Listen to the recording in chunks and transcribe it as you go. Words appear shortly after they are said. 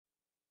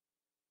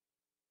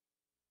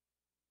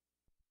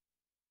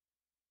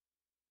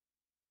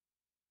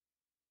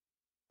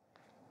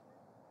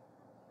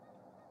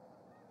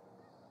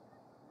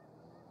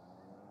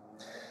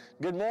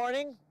Good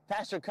morning.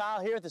 Pastor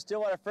Kyle here at the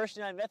Stillwater First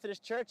United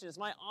Methodist Church, and it's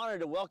my honor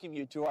to welcome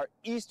you to our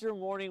Easter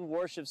morning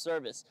worship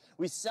service.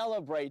 We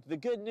celebrate the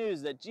good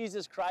news that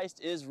Jesus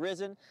Christ is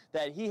risen,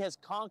 that He has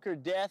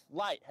conquered death,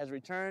 light has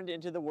returned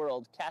into the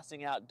world,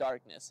 casting out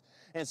darkness.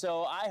 And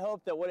so I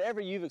hope that whatever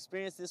you've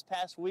experienced this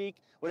past week,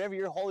 whatever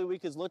your Holy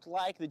Week has looked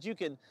like, that you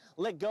can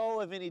let go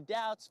of any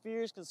doubts,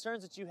 fears,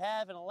 concerns that you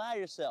have, and allow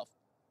yourself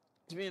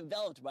to be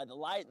enveloped by the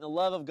light and the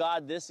love of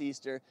God this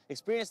Easter.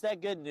 Experience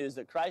that good news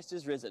that Christ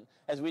is risen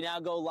as we now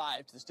go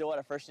live to the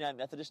Stillwater First United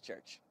Methodist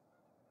Church.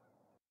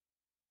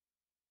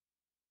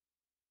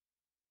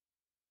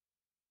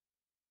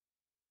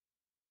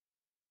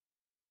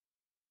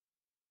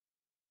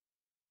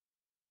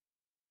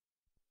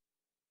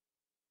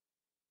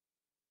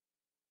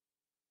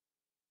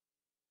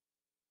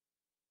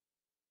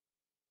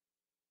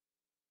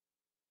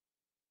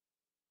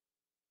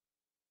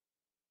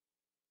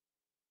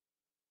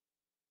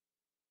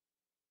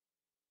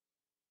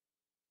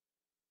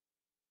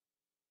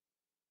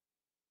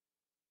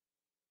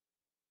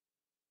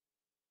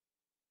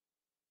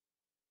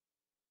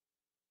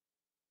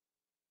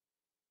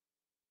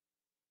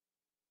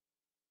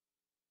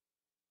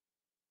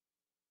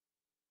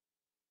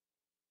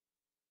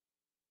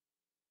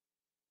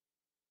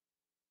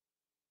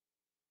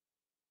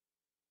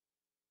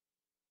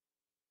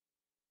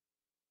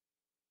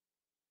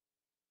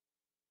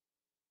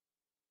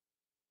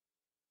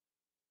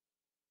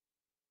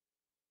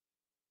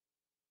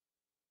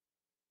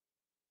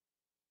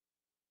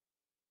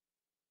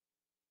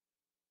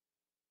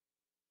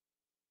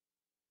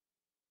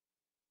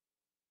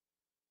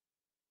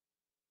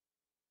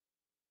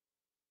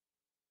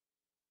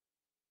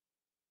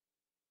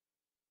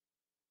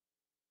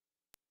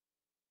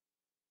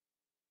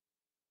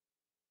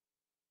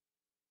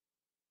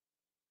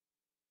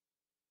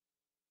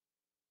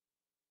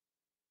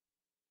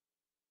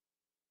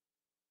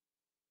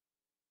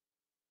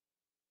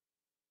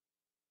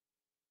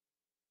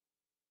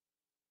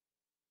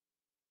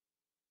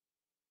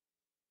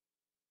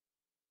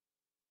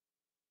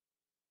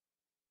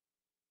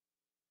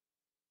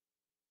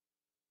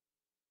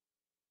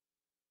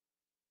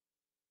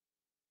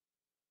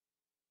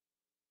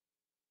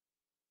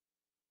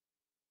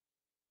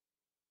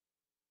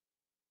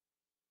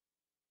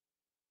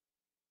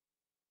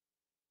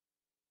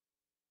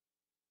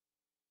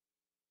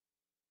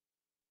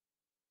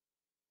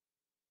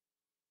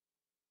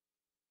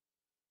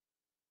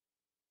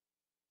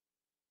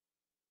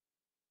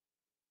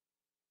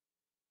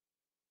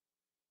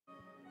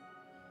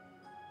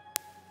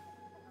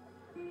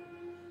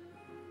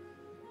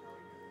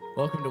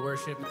 Welcome to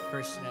worship at the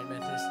First United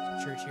Methodist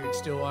Church here in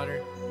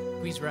Stillwater.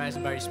 Please rise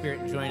and by your spirit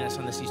and join us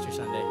on this Easter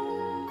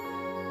Sunday.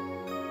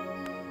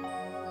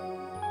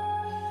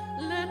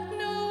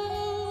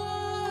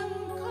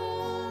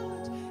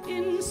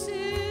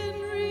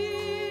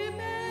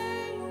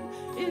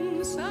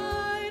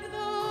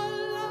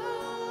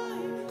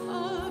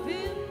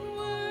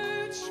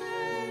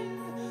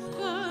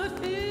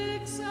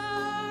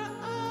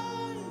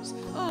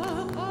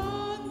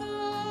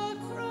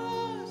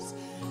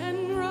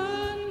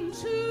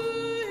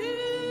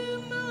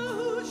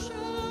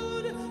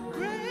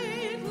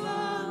 Great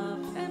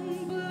love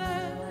and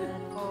bless.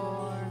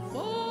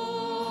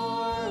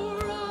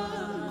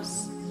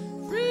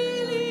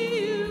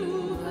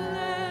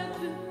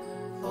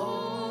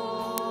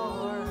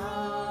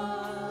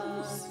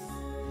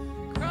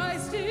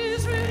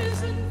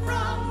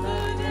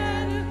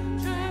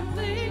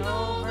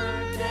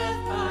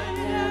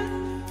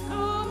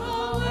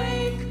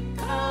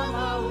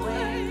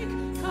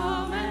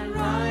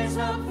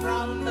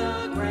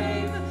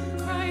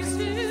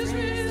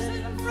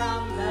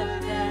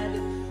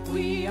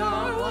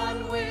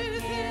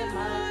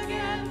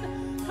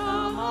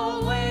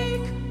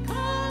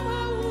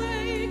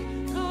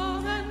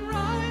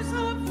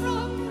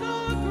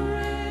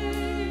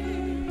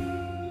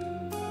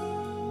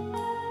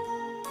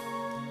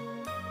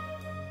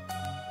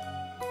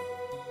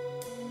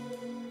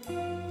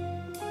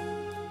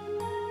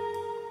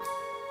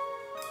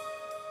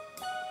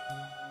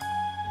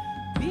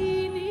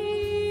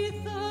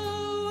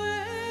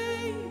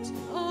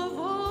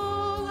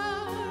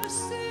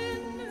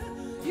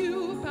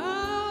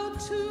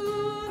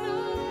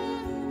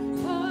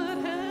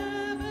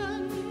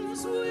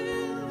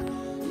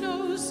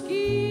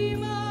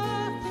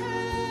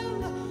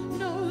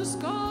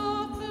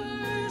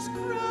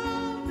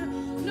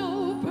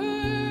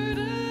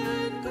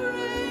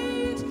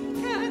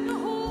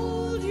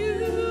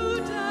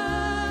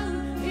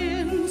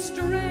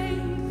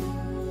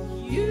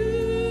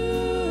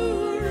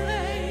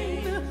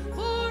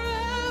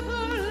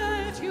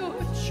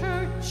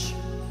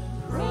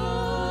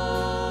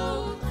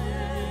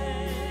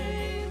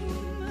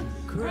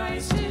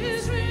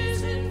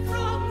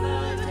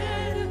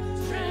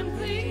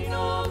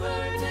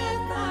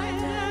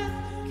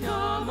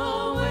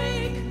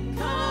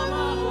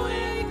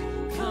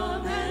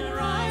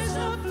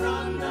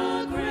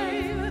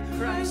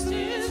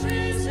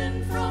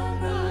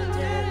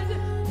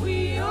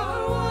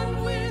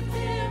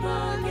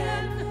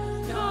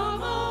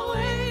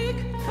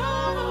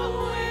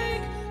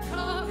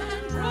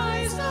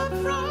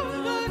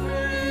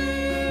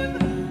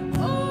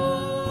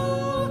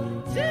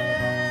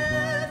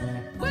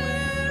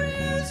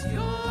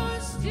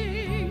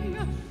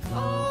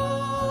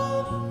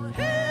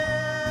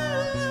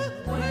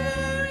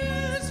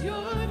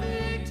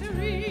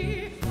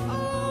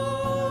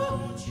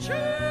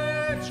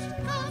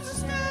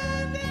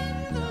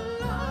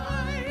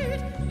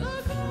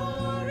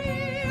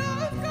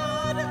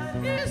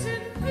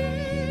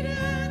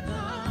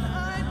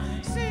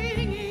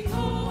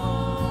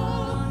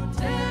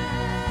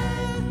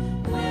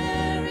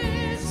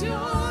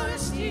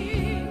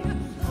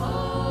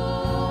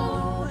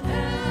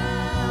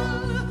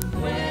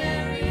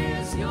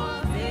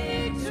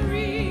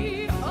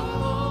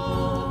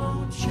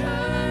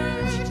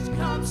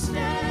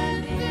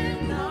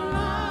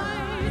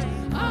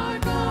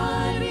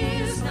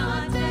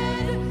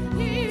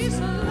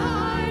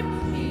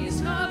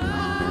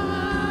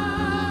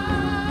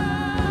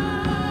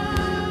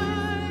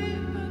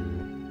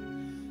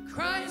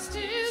 Christ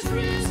is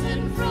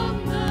risen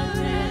from the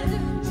dead,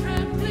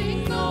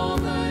 trampling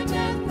over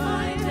death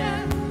by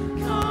death.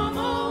 Come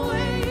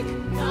awake,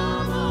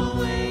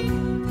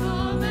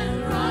 come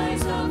and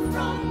rise up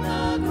from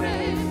the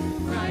grave.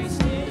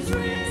 Christ is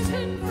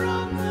risen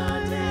from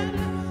the dead,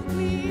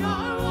 we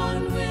are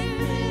one with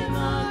him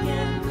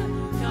again.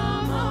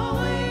 Come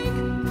awake,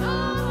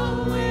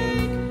 come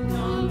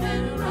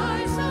and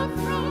rise up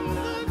from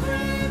the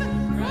grave.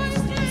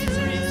 Christ is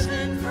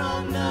risen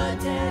from the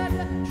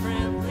dead,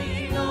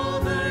 trampling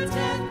over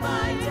death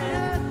by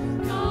death.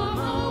 Come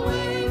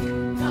awake,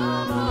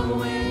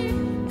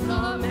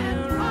 come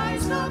and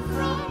rise up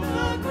from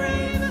the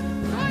grave.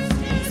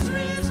 Christ is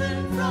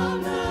risen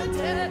from the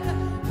dead,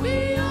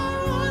 we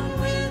are one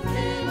with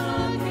him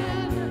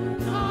again.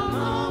 Come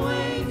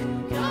awake,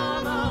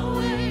 come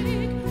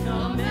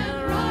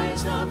and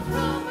rise up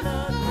from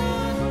the grave.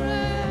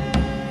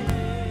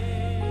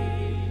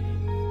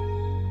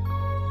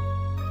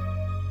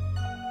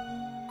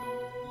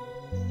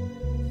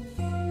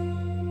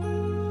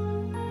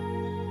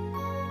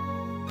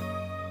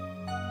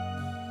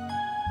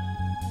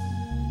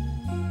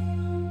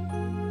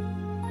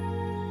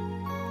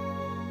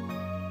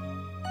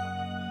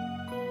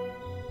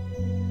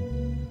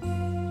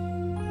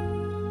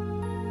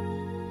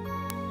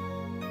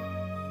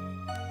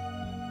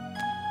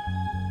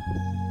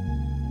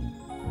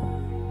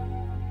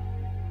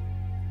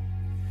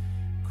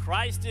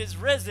 Christ is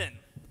risen.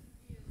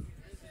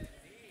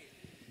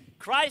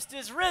 Christ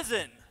is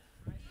risen.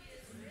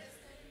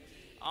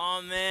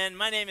 Amen.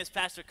 My name is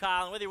Pastor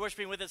Kyle, and whether you're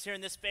worshiping with us here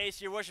in this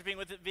space, you're worshiping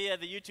with it via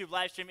the YouTube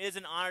live stream, it is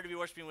an honor to be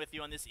worshiping with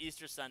you on this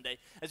Easter Sunday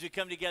as we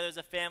come together as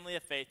a family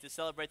of faith to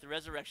celebrate the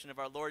resurrection of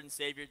our Lord and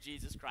Savior,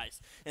 Jesus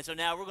Christ. And so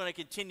now we're going to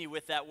continue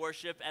with that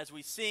worship as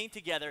we sing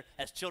together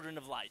as children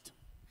of light.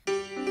 Here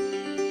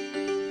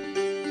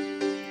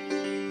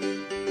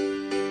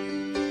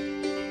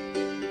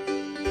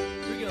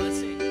we go, let's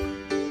sing.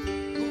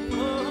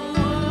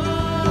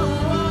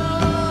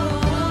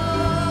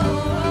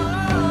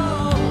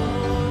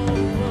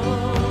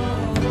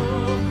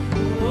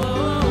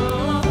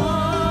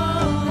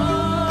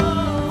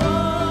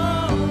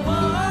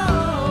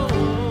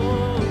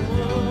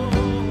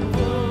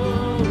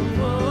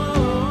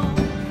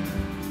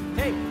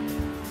 Hey,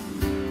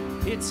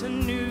 it's a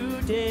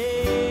new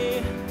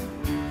day.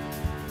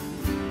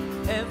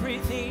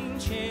 Everything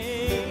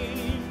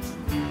changed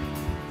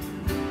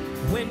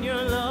when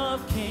your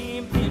love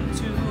came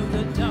into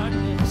the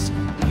darkness.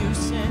 You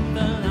sent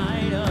the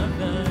light of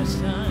the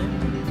sun.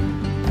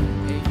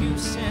 Yeah, you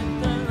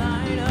sent the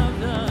light of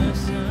the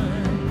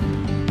sun.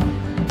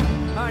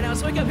 All right, now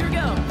let's wake up. Here we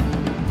go.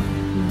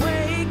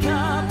 Wake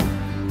up,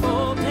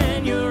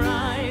 open your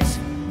eyes.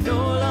 No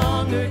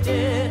longer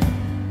dead,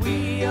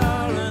 we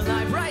are alive.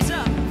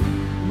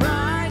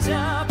 Rise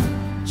up,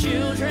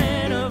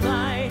 children of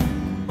light.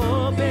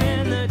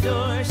 Open the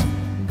doors,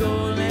 go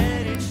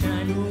let it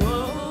shine.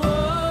 Whoa, whoa,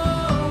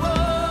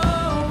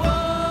 whoa,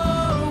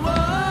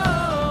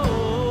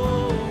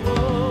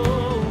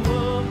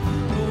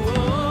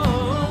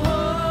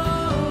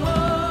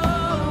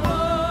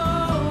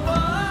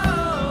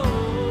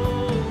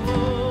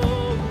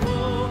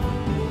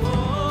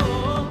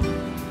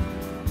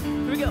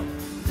 Here we go.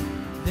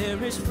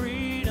 There is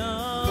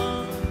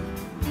freedom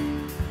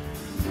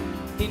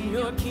in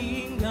your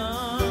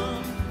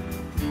kingdom.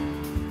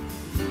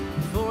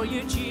 For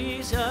you,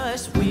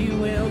 Jesus, we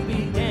will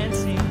be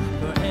dancing.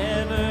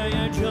 Forever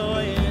your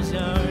joy is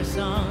our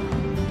song.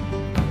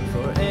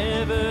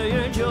 Forever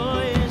your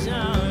joy is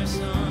our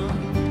song.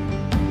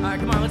 All right,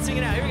 come on, let's sing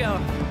it out. Here we go.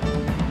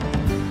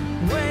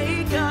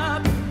 Wake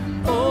up,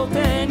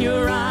 open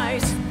your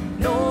eyes.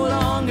 No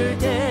longer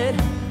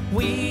dead,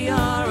 we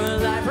are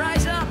alive.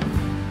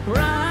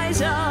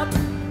 Rise up,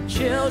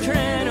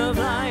 children of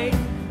light.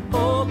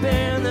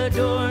 Open the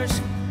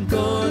doors,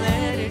 go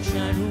let it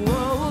shine.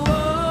 Whoa,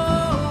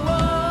 whoa,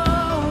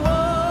 whoa,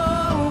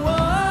 whoa,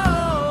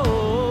 whoa,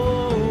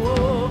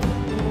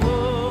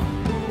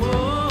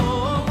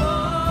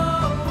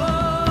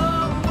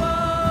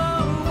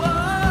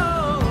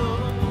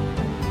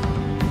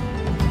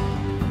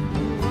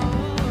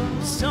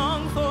 whoa.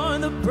 Song for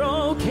the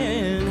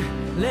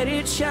broken, let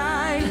it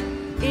shine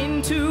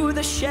into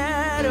the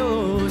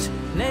shadows.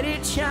 Let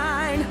it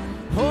shine,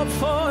 hope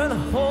for the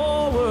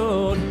whole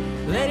world.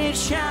 Let it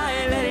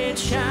shine, let it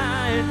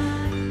shine.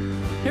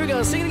 Here we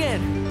go, sing it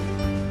again.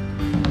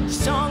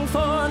 Song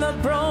for the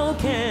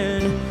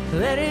broken,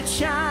 let it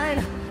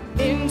shine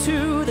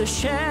into the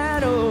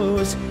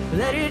shadows.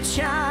 Let it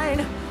shine,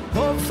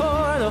 hope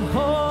for the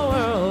whole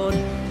world.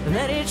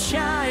 Let it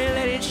shine,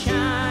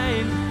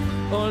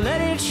 oh let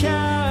it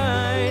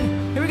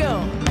shine. Here we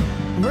go.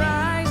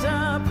 Rise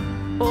up,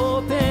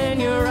 open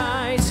your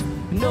eyes.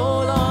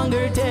 No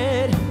longer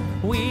dead,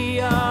 we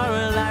are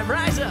alive.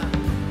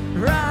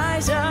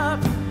 Rise up,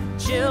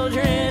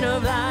 children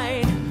of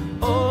light.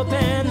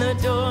 Open the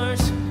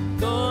doors,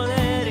 go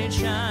let it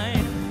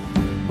shine.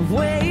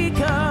 Wake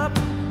up,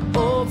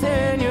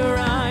 open your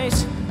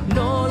eyes.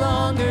 No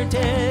longer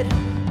dead,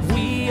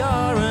 we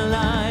are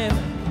alive.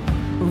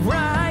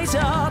 Rise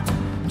up,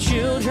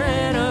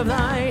 children of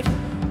light,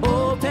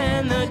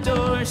 open the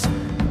doors,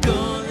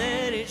 go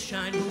let it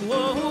shine.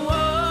 Whoa, whoa,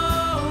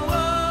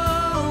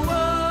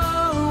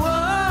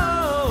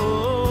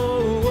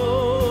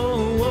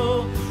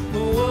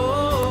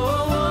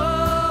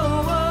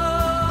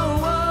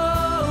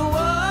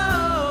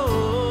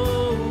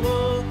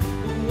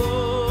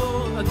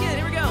 whoa, again,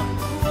 here we go.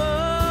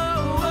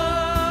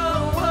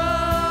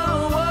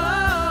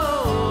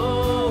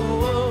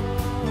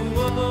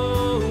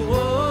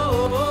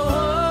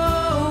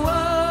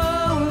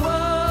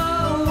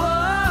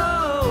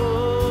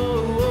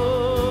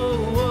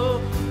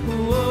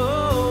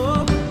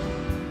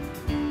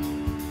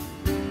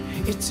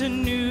 It's a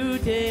new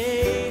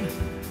day.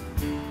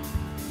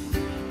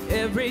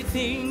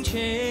 Everything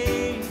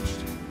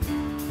changed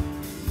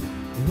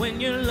when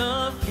your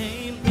love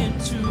came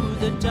into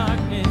the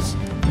darkness.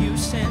 You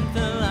sent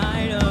the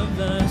light of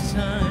the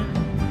sun.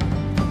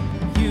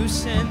 You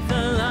sent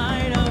the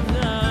light of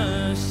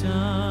the sun.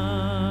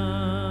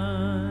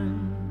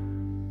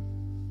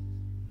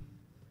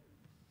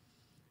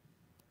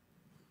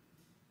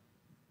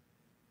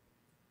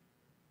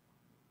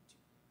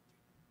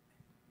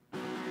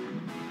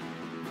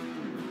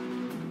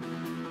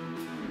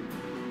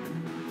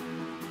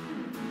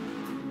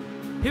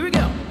 Here we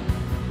go.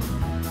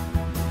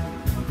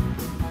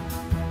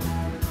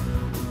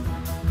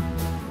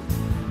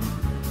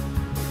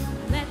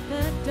 Let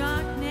the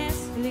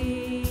darkness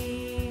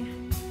flee.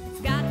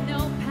 It's got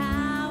no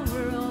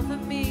power over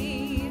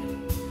me.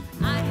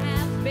 I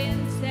have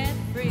been set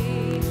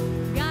free.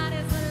 God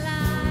is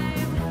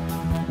alive.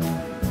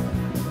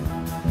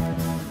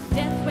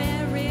 Death,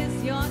 where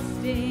is your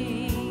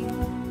sting?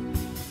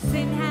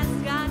 Sin has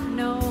got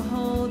no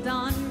hold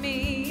on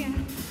me.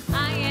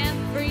 I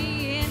am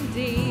free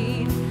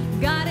indeed.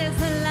 God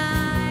is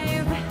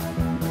alive.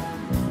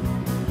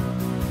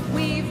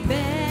 We've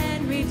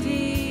been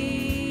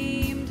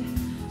redeemed.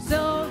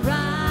 So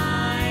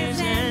rise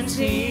and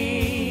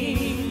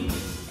sing.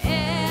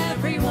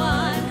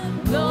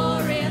 Everyone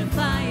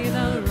glorify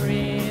the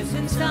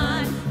risen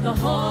Son. The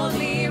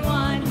Holy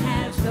One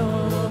has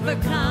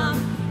overcome.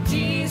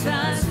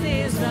 Jesus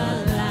is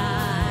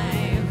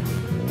alive.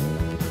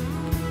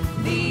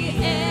 The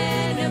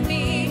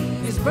enemy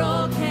is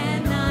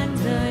broken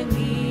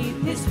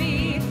underneath his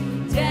feet.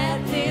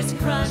 Death is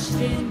crushed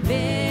in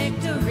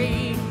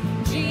victory.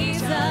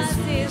 Jesus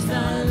is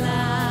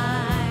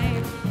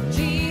alive.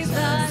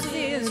 Jesus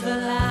is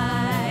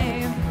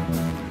alive.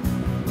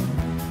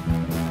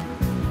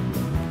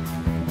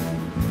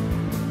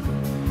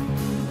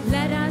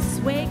 Let us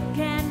wake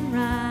and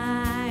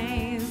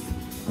rise.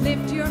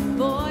 Lift your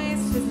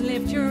voices,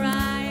 lift your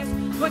eyes.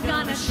 We're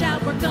gonna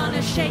shout, we're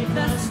gonna shake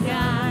the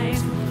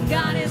skies.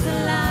 God is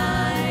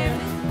alive.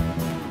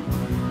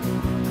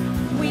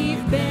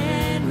 We've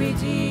been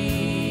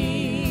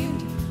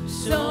redeemed.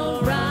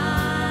 So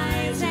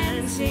rise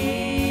and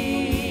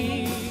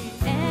sing.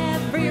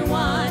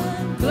 Everyone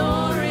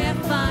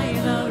glorify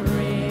the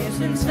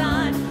risen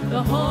Son.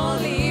 The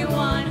Holy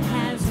One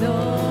has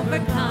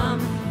overcome.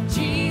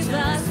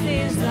 Jesus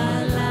is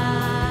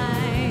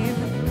alive.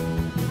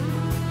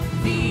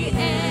 The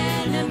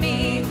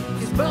enemy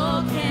is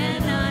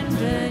broken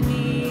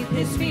underneath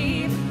his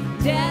feet.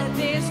 Death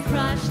is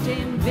crushed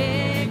in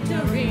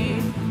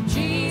victory.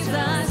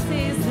 Jesus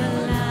is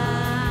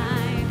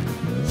alive.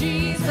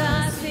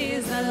 Jesus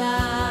is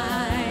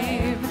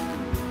alive.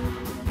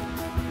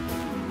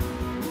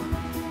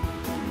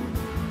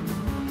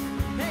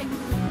 Hey.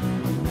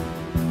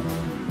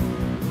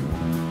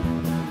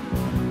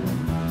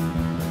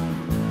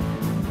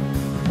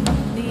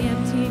 The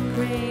empty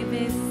grave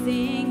is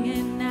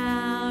singing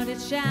out,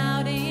 it's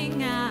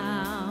shouting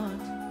out.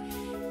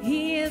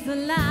 He is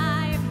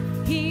alive,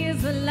 he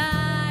is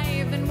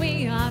alive, and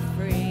we are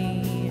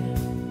free.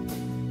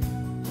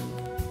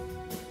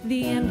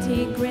 The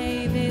empty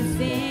grave is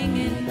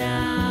singing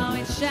now,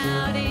 it's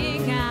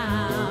shouting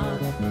out.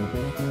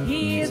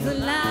 He is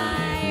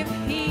alive,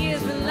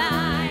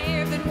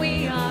 and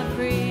we are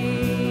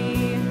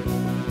free.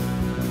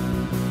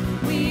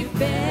 We've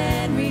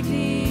been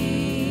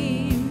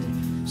redeemed,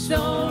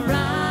 so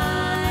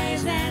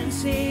rise and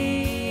sing.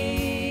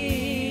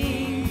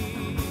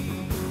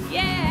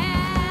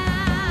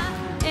 Yeah,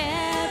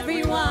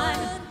 everyone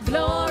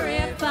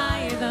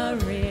glorify the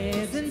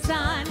risen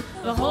Son.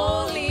 The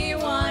Holy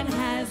One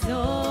has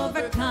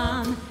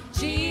overcome.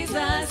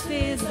 Jesus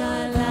is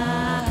alive.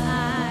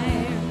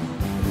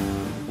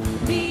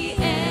 The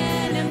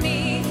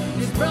enemy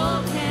is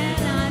broken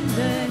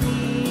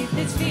underneath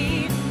his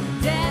feet.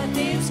 Death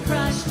is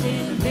crushed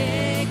in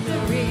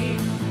victory.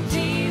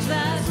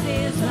 Jesus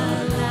is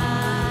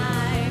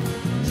alive.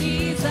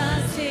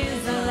 Jesus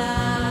is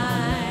alive.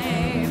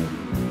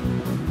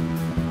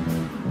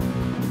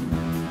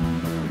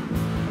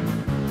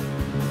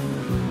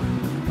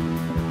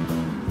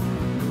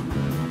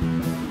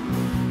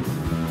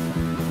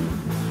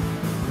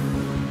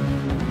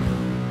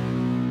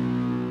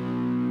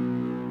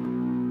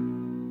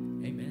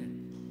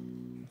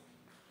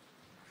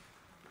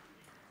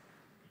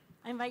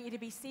 I invite you to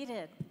be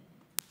seated.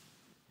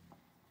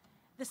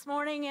 This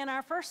morning in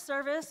our first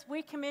service,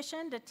 we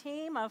commissioned a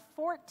team of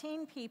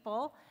 14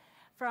 people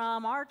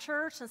from our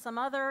church and some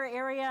other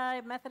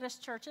area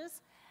Methodist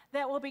churches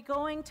that will be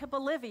going to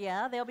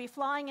Bolivia. They'll be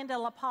flying into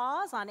La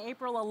Paz on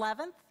April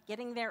 11th,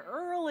 getting there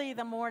early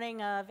the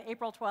morning of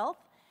April 12th,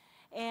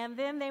 and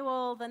then they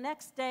will the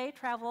next day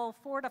travel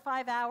 4 to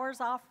 5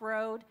 hours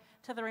off-road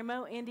to the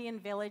remote Indian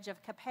village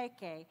of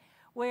Capeque,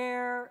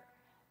 where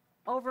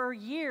over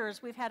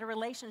years we've had a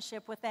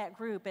relationship with that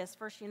group as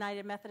First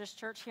United Methodist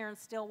Church here in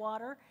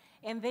Stillwater,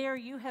 and there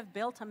you have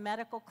built a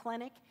medical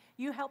clinic.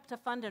 You helped to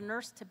fund a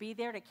nurse to be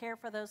there to care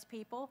for those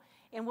people,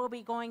 and we'll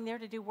be going there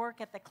to do work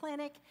at the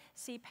clinic,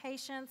 see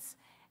patients,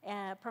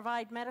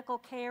 provide medical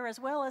care, as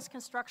well as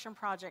construction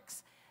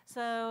projects.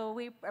 So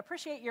we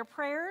appreciate your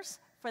prayers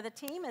for the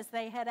team as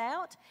they head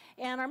out,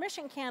 and our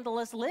mission candle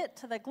is lit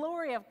to the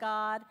glory of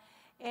God,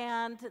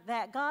 and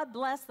that God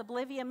bless the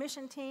Bolivia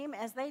mission team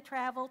as they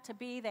travel to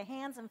be the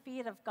hands and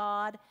feet of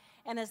God,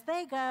 and as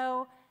they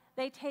go,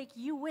 they take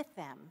you with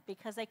them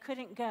because they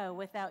couldn't go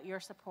without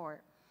your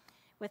support.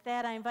 With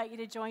that, I invite you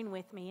to join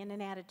with me in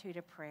an attitude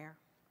of prayer.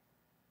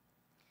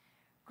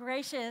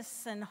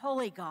 Gracious and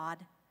holy God,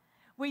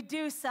 we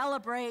do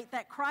celebrate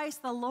that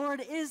Christ the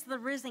Lord is the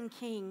risen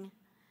King.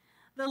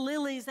 The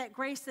lilies that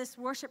grace this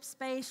worship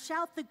space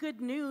shout the good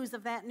news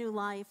of that new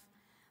life.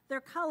 Their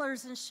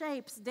colors and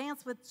shapes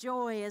dance with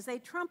joy as they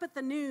trumpet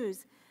the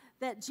news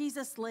that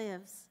Jesus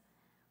lives.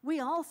 We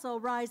also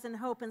rise in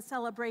hope and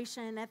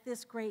celebration at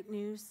this great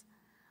news.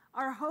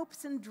 Our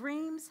hopes and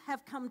dreams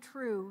have come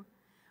true.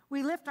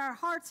 We lift our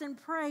hearts in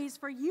praise,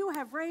 for you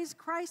have raised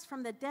Christ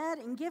from the dead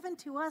and given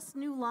to us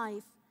new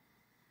life.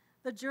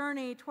 The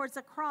journey towards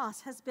the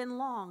cross has been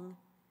long,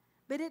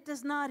 but it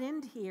does not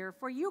end here,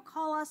 for you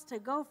call us to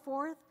go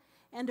forth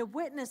and to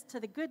witness to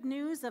the good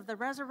news of the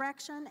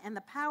resurrection and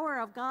the power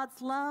of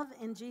God's love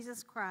in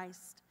Jesus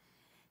Christ.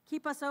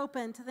 Keep us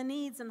open to the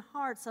needs and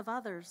hearts of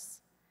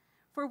others,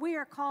 for we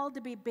are called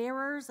to be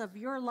bearers of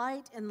your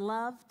light and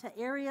love to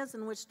areas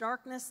in which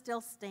darkness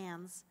still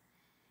stands.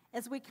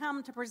 As we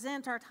come to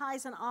present our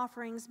tithes and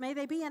offerings, may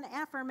they be an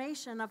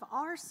affirmation of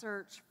our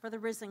search for the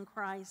risen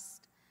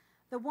Christ,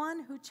 the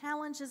one who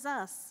challenges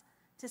us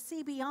to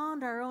see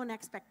beyond our own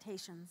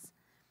expectations.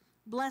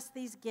 Bless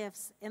these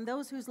gifts and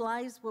those whose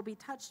lives will be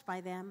touched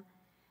by them.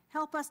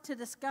 Help us to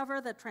discover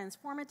the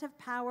transformative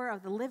power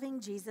of the living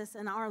Jesus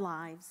in our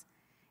lives.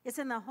 It's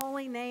in the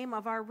holy name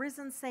of our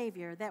risen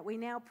Savior that we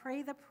now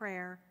pray the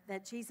prayer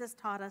that Jesus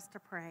taught us to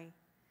pray.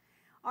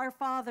 Our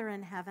Father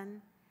in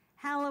heaven,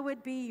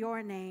 hallowed be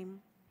your name.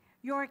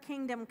 Your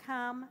kingdom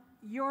come,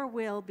 your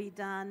will be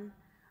done,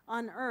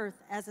 on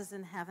earth as is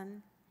in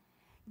heaven.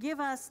 Give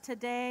us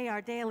today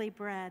our daily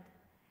bread.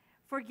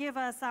 Forgive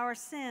us our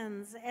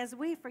sins as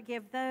we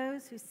forgive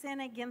those who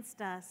sin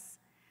against us.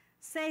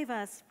 Save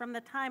us from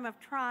the time of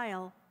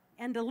trial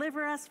and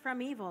deliver us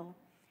from evil.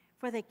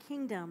 For the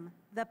kingdom,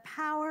 the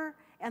power,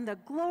 and the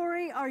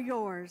glory are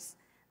yours,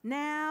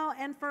 now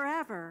and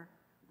forever.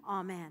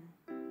 Amen.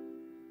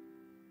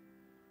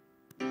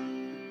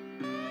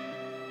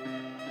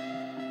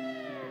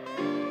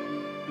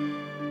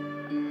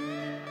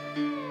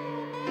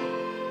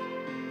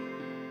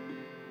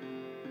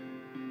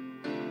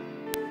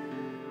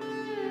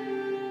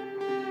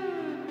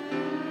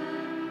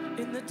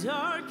 In the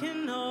dark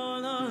and all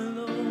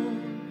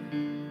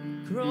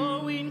alone,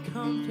 growing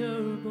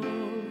comfortable.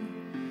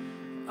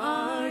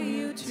 Are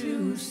you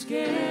too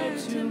scared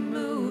to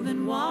move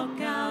and walk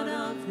out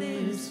of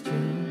this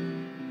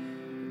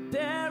room?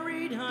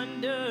 Buried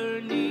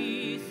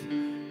underneath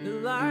the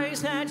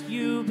lies that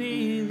you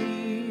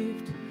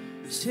believed,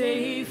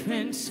 safe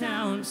and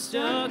sound,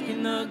 stuck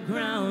in the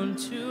ground,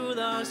 too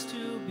lost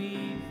to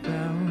be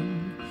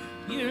found.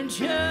 You're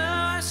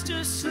just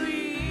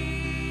asleep,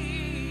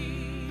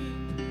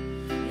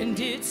 and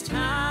it's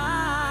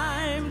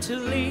time to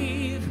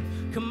leave.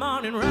 Come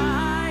on and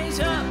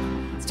rise up,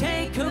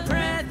 take a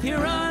breath,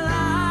 you're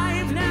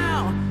alive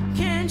now.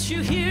 Can't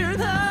you hear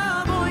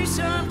the voice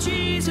of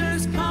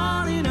Jesus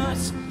calling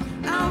us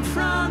out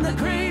from the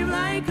grave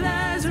like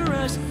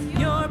Lazarus?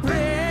 You're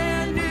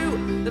brand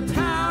new, the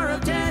power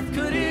of death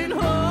couldn't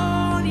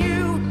hold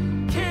you.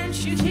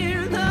 Can't you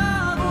hear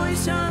the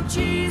voice of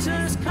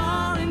Jesus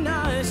calling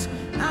us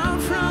out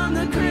from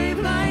the grave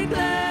like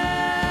Lazarus?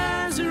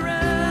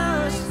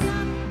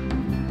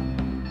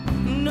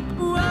 No,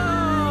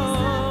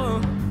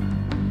 oh,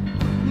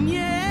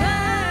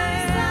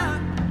 yeah,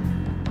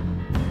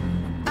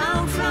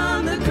 out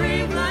from the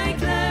grave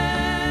like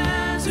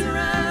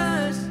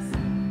Lazarus.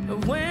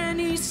 When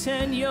he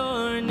said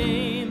your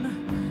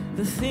name,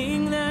 the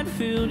thing that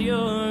filled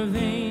your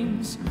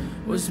veins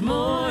was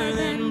more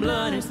than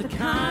blood. It's the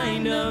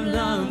kind of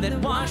love that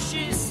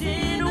washes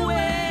sin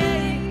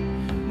away.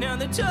 Now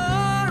the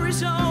door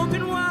is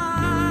open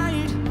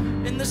wide,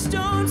 and the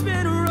stone's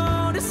been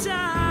rolled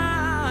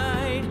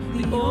aside.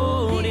 The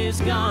old is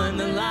gone,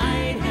 the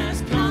light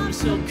has come,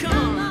 so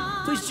come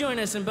on. Please join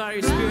us and bow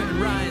your spirit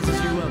and rise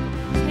as you're welcome.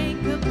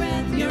 Take a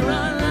breath, You're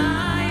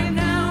alive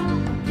now.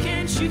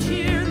 Can't you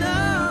hear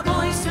the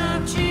voice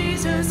of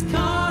Jesus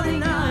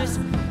calling us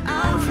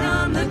out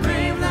from the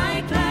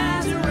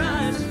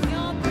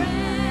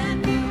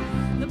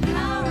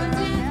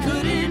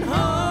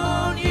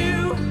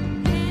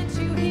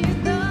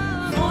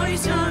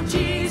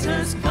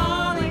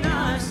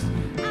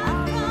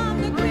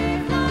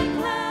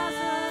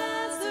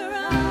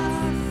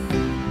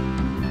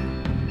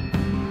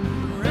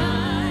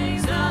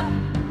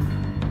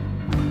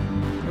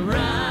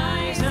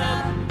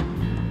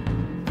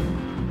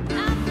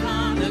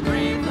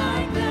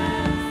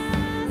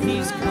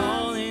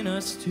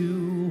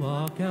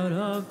walk out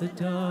of the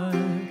dark.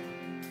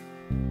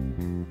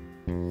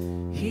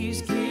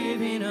 He's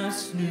giving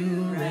us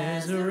new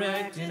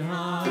resurrected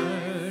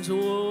hearts.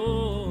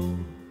 Oh,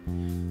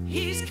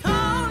 He's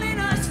calling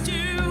us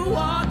to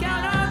walk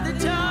out of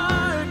the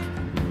dark.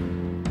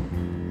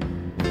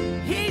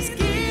 He's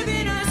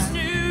giving us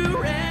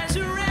new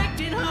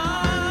resurrected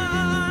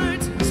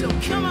hearts. So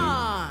come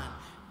on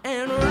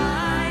and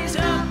rise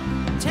up,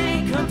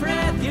 take a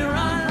breath, you're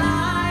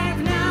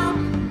alive now.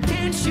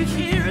 Can't you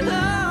hear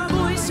the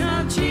voice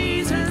of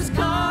Jesus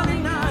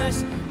calling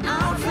us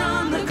out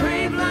from the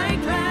grave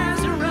like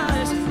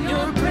Lazarus?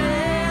 You're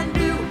brand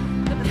new,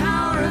 the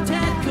power of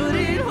death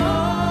couldn't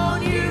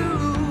hold you.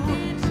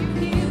 Can't you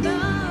hear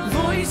the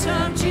voice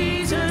of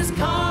Jesus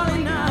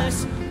calling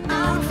us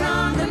out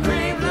from the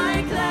grave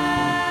like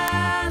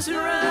Lazarus?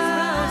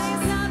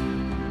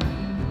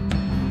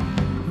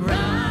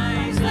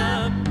 Rise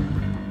up,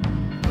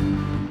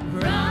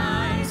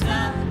 rise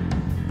up,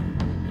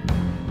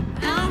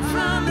 out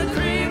from the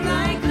grave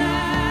like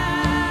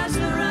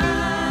Lazarus.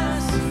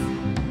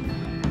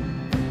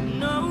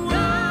 No,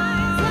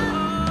 rise up,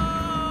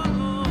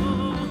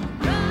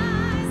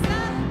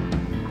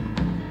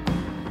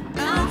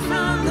 out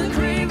from the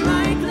grave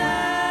like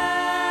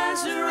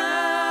Lazarus.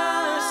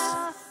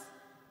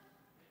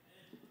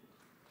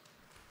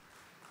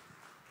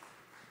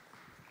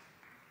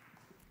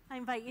 I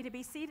invite you to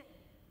be seated.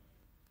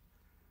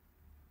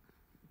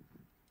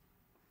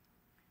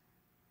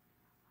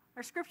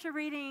 Our scripture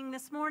reading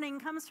this morning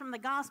comes from the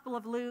Gospel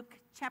of Luke,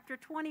 chapter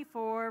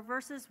 24,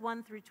 verses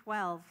 1 through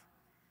 12.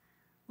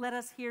 Let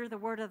us hear the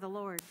word of the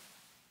Lord.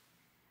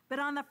 But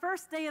on the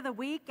first day of the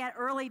week at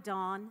early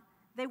dawn,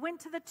 they went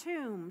to the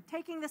tomb,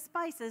 taking the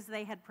spices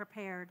they had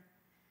prepared.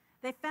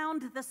 They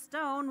found the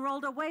stone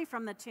rolled away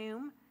from the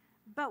tomb,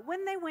 but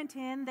when they went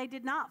in, they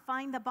did not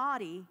find the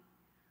body.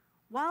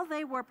 While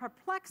they were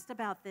perplexed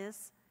about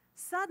this,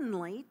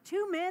 suddenly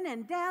 2 men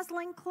in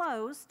dazzling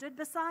clothes stood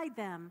beside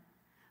them.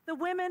 The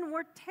women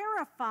were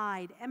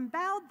terrified and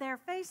bowed their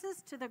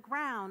faces to the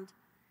ground.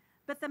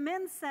 But the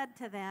men said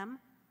to them,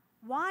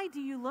 "Why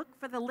do you look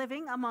for the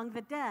living among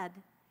the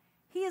dead?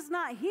 He is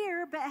not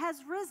here, but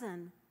has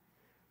risen.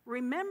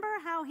 Remember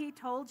how he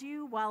told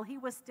you while he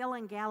was still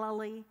in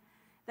Galilee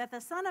that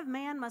the Son of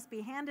Man must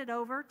be handed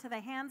over to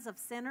the hands of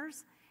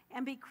sinners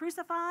and be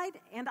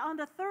crucified, and on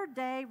the third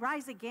day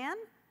rise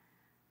again?"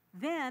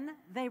 Then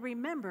they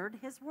remembered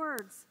his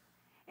words.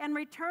 And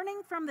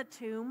returning from the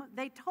tomb,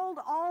 they told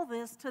all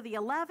this to the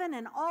 11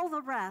 and all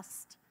the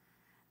rest.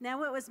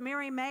 Now it was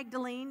Mary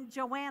Magdalene,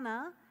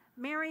 Joanna,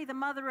 Mary the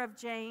mother of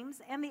James,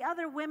 and the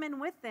other women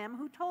with them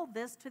who told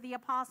this to the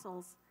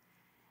apostles.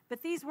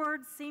 But these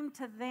words seemed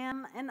to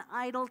them an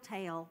idle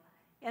tale,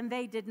 and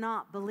they did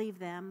not believe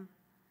them.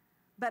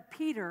 But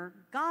Peter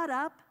got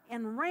up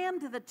and ran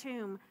to the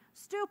tomb.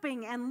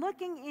 Stooping and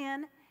looking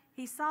in,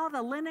 he saw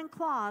the linen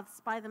cloths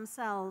by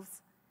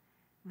themselves.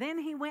 Then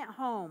he went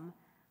home,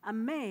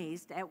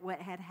 amazed at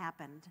what had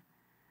happened.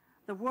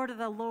 The word of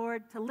the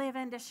Lord to live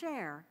and to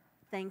share.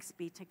 Thanks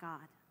be to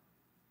God.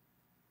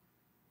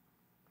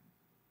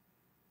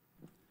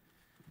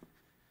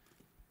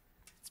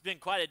 It's been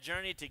quite a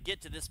journey to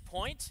get to this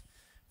point.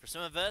 For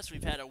some of us,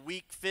 we've had a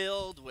week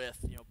filled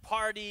with,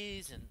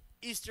 parties and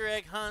Easter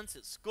egg hunts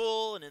at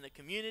school and in the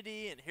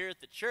community and here at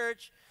the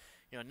church.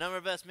 A number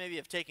of us maybe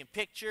have taken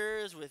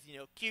pictures with,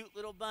 cute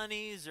little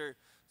bunnies or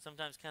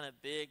sometimes kind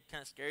of big,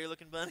 kind of scary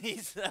looking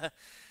bunnies.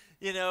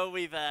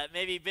 We've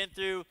maybe been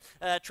through,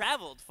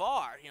 traveled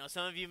far.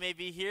 Some of you may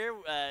be here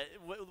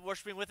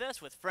worshiping with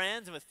us, with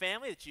friends and with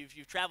family that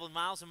you've traveled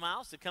miles and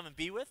miles to come and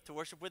be with, to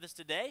worship with us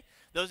today.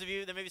 Those of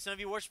you, there may be some of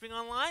you worshiping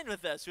online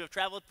with us who have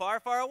traveled far,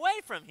 far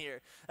away from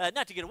here.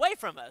 Not to get away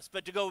from us,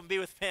 but to go and be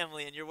with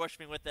family, and you're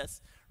worshiping with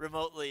us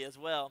remotely as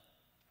well.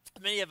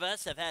 Many of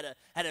us have had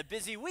a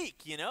busy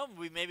week,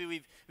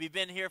 We've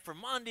been here for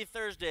Maundy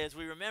Thursday as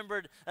we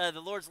remembered the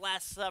Lord's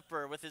Last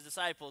Supper with his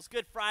disciples.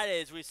 Good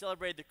Friday as we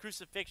celebrated the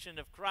crucifixion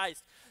of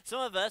Christ.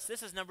 Some of us,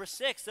 this is number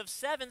 6 of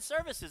 7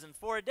 services in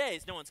 4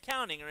 days. No one's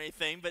counting or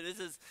anything, but this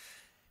has,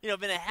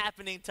 been a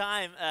happening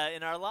time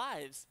in our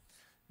lives.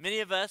 Many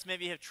of us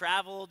maybe have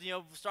traveled,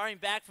 starting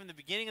back from the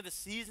beginning of the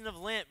season of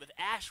Lent with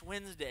Ash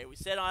Wednesday. We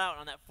set out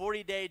on that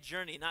 40-day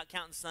journey, not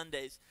counting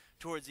Sundays,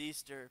 towards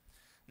Easter.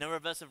 A number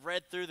of us have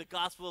read through the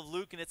Gospel of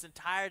Luke in its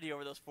entirety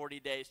over those 40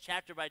 days,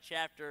 chapter by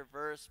chapter,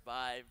 verse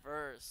by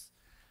verse.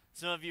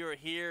 Some of you are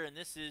here, and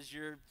this is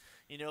your,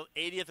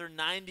 80th or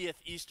 90th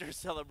Easter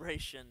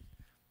celebration.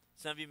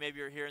 Some of you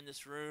maybe are here in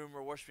this room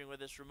or worshiping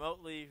with us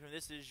remotely, and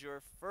this is your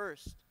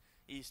first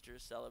Easter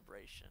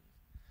celebration.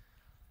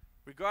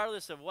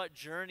 Regardless of what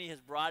journey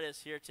has brought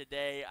us here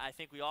today, I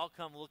think we all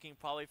come looking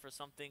probably for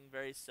something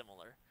very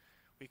similar.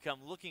 We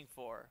come looking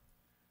for,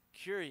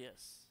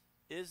 curious,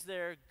 is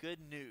there good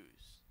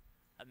news?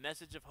 A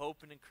message of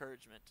hope and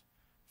encouragement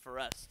for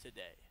us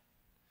today,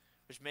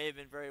 which may have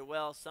been very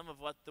well some of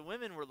what the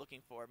women were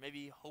looking for,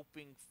 maybe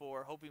hoping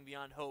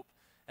beyond hope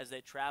as they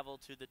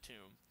traveled to the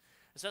tomb.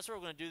 And so that's what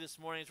we're going to do this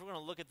morning. Is we're going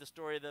to look at the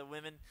story of the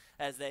women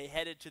as they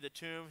headed to the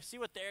tomb, see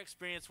what their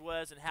experience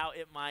was and how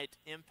it might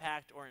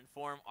impact or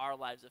inform our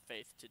lives of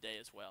faith today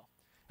as well.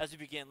 As we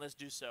begin, let's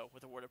do so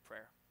with a word of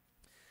prayer.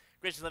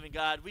 Gracious loving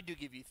God, we do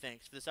give you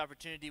thanks for this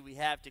opportunity we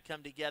have to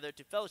come together,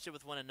 to fellowship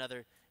with one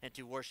another, and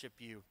to worship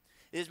you.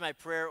 It is my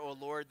prayer, O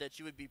Lord, that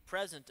you would be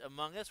present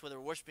among us, whether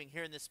we're worshiping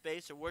here in this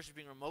space or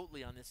worshiping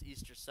remotely on this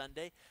Easter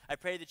Sunday. I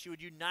pray that you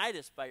would unite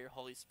us by your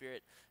Holy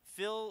Spirit.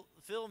 Fill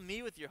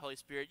me with your Holy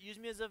Spirit. Use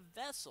me as a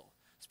vessel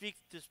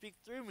to speak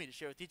through me, to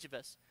share with each of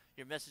us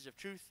your message of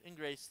truth and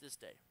grace this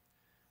day.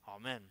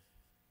 Amen.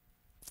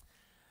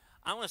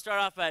 I want to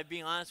start off by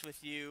being honest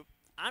with you.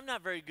 I'm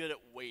not very good at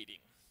waiting.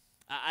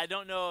 I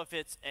don't know if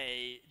it's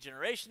a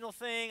generational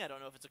thing. I don't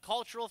know if it's a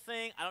cultural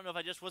thing. I don't know if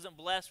I just wasn't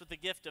blessed with the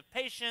gift of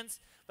patience,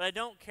 but I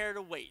don't care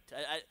to wait.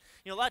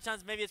 A lot of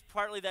times maybe it's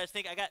partly that I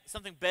think I got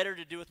something better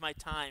to do with my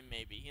time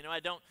maybe. I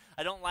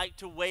don't like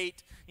to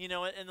wait, in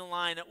the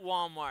line at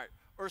Walmart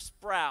or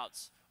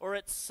Sprouts or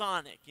at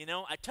Sonic.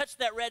 I touched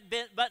that red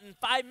button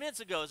 5 minutes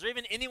ago. Is there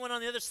even anyone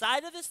on the other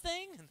side of this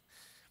thing?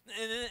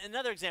 And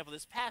another example,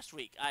 this past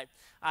week,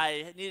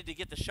 I needed to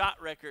get the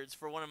shot records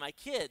for one of my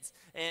kids.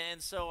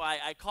 And so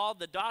I called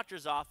the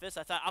doctor's office.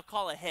 I thought, I'll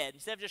call ahead.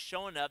 Instead of just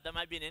showing up, that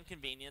might be an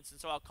inconvenience.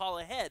 And so I'll call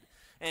ahead.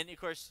 And, of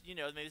course,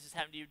 maybe this has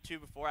happened to you too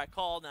before. I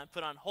called and I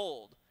put on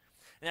hold.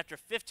 And after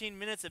 15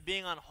 minutes of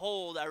being on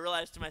hold, I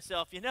realized to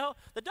myself,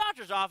 the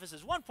doctor's office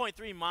is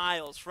 1.3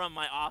 miles from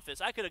my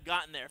office. I could have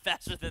gotten there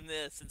faster than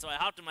this. And so I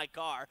hopped in my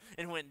car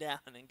and went down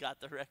and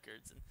got the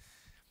records.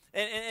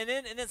 And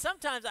then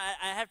sometimes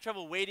I have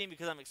trouble waiting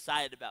because I'm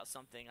excited about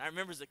something. I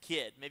remember as a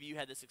kid, maybe you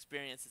had this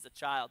experience as a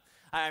child.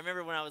 I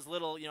remember when I was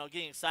little,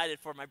 getting excited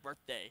for my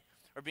birthday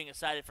or being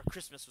excited for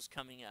Christmas was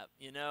coming up,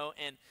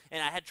 and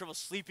I had trouble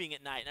sleeping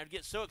at night. And I'd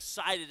get so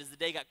excited as the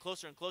day got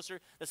closer and closer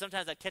that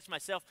sometimes I'd catch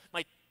myself,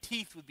 my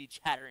teeth would be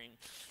chattering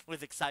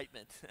with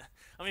excitement.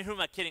 I mean, who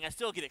am I kidding? I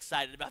still get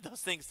excited about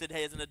those things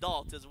today as an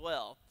adult as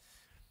well.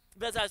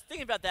 But as I was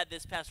thinking about that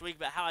this past week,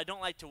 about how I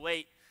don't like to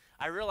wait,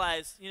 I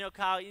realized,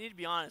 Kyle, you need to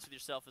be honest with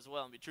yourself as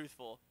well and be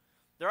truthful.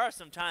 There are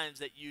some times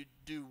that you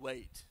do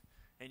wait,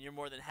 and you're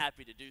more than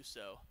happy to do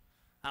so.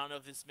 I don't know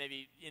if this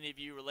maybe any of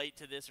you relate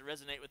to this or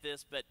resonate with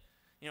this, but,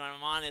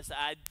 I'm honest,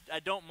 I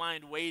don't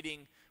mind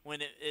waiting when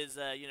it is,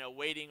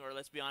 waiting or,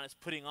 let's be honest,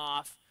 putting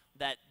off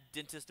that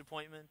dentist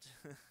appointment.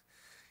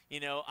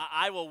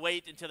 I will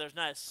wait until there's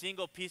not a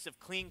single piece of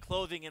clean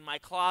clothing in my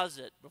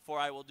closet before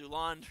I will do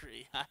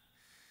laundry.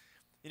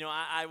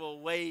 I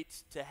will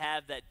wait to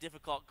have that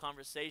difficult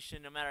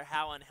conversation, no matter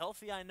how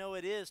unhealthy I know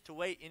it is to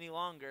wait any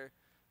longer,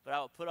 but I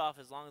will put off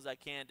as long as I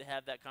can to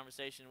have that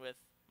conversation with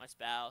my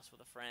spouse,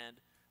 with a friend,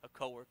 a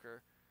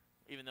coworker,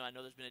 even though I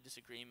know there's been a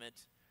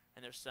disagreement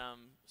and there's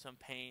some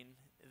pain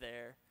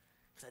there,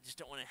 because I just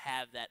don't want to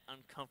have that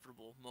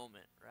uncomfortable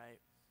moment, right?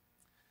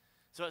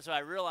 So I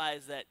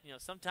realize that,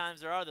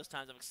 sometimes there are those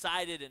times I'm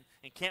excited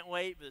and can't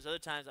wait, but there's other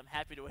times I'm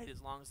happy to wait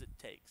as long as it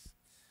takes.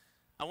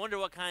 I wonder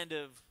what kind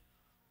of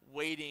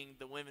waiting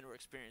the women were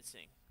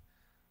experiencing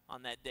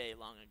on that day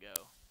long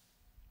ago.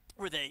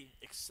 Were they?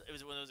 It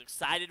was one of those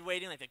excited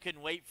waiting, like they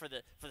couldn't wait for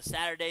the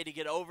Saturday to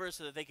get over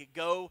so that they could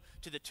go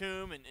to the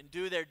tomb and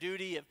do their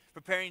duty of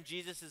preparing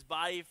Jesus'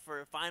 body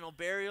for final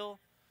burial?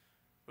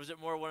 Or was it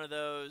more one of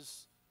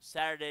those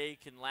Saturday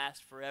can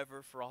last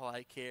forever for all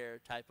I care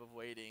type of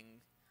waiting?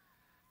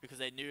 Because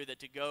they knew that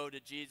to go to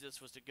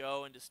Jesus was to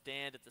go and to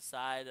stand at the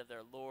side of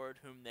their Lord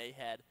whom they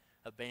had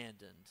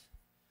abandoned.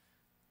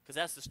 Because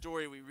that's the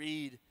story we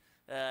read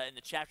in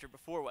the chapter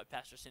before what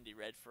Pastor Cindy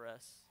read for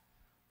us.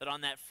 That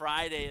on that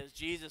Friday, as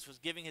Jesus was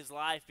giving his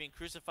life, being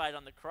crucified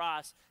on the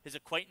cross, his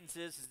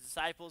acquaintances, his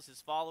disciples, his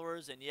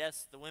followers, and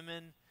yes, the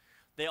women,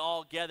 they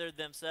all gathered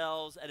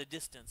themselves at a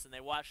distance and they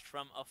watched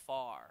from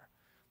afar.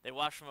 They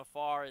watched from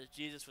afar as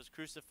Jesus was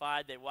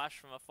crucified. They watched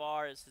from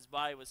afar as his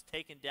body was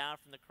taken down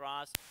from the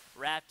cross,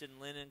 wrapped in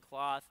linen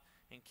cloth,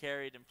 and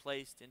carried and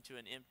placed into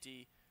an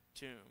empty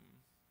tomb.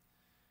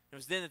 It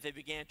was then that they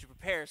began to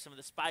prepare some of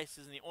the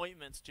spices and the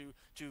ointments to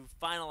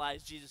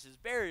finalize Jesus'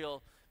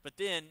 burial. But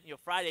then,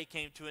 Friday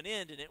came to an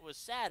end, and it was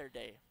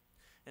Saturday.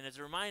 And as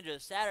a reminder,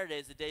 Saturday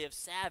is the day of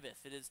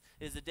Sabbath. It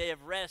is the day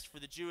of rest for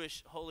the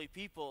Jewish holy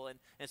people.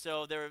 And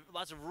so there were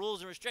lots of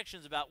rules and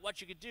restrictions about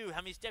what you could do,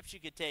 how many steps you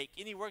could take,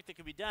 any work that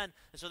could be done.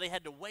 And so they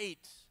had to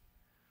wait.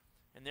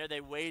 And there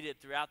they waited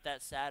throughout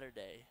that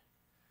Saturday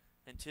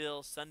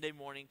until Sunday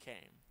morning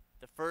came,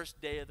 the first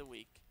day of the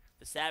week.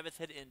 The Sabbath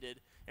had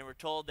ended, and we're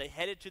told they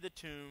headed to the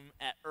tomb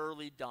at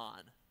early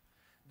dawn.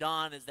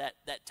 Dawn is that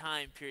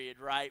time period,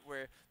 right,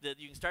 where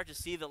you can start to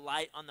see the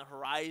light on the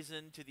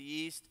horizon to the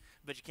east,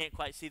 but you can't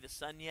quite see the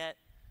sun yet.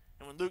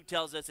 And when Luke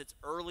tells us it's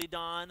early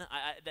dawn,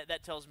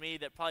 that tells me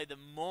that probably the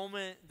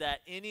moment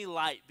that any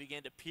light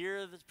began to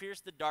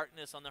pierce the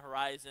darkness on the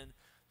horizon,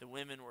 the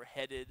women were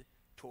headed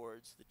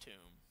towards the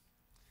tomb.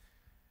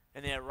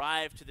 And they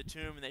arrive to the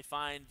tomb and they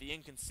find the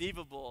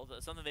inconceivable,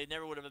 something they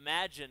never would have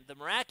imagined, the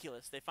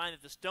miraculous. They find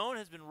that the stone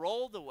has been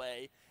rolled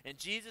away and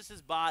Jesus'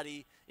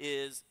 body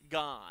is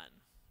gone.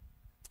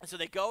 And so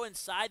they go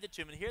inside the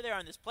tomb, and here they are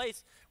in this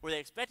place where they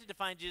expected to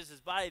find Jesus'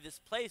 body, this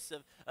place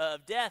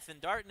of death and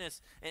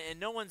darkness, and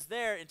no one's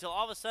there until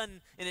all of a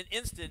sudden, in an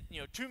instant,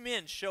 two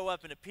men show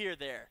up and appear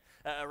there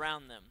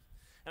around them.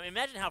 I mean,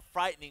 imagine how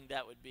frightening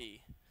that would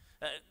be.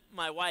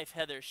 My wife,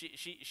 Heather,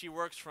 she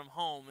works from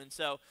home, and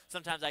so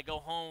sometimes I go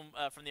home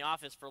from the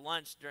office for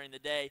lunch during the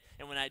day,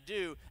 and when I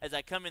do, as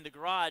I come in the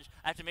garage,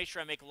 I have to make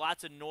sure I make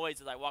lots of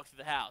noise as I walk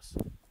through the house.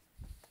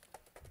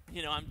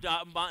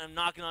 I'm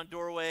knocking on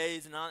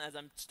doorways and as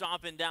I'm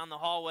stomping down the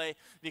hallway,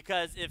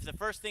 because if the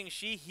first thing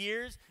she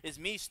hears is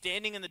me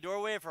standing in the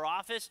doorway of her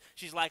office,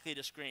 she's likely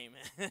to scream.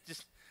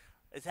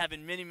 It's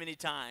happened many, many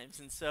times.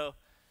 And so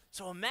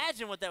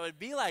imagine what that would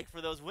be like for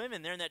those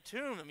women there in that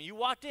tomb. I mean, you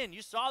walked in,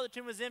 you saw the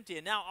tomb was empty,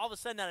 and now all of a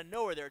sudden out of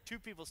nowhere there are two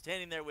people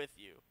standing there with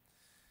you.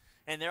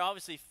 And they're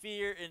obviously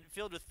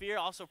filled with fear,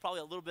 also probably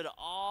a little bit of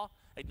awe,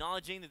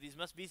 acknowledging that these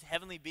must be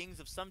heavenly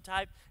beings of some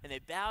type, and they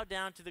bow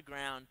down to the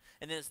ground.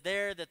 And then it's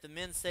there that the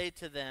men say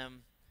to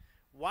them,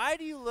 "Why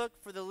do you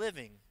look for the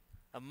living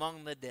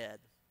among the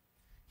dead?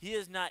 He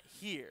is not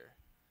here,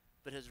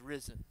 but has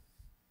risen."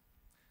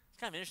 It's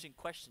kind of an interesting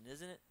question,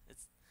 isn't it?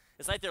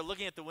 It's like they're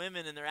looking at the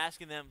women and they're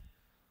asking them,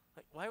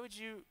 like,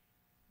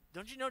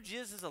 don't you know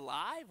Jesus is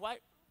alive? Why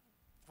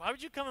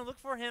would you come and look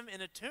for him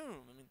in a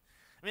tomb?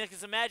 I mean,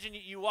 because imagine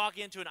you walk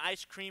into an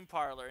ice cream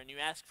parlor and you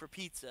ask for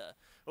pizza.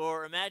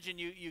 Or imagine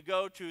you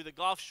go to the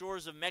Gulf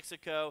shores of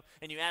Mexico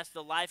and you ask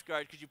the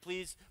lifeguard, "Could you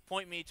please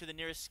point me to the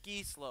nearest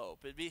ski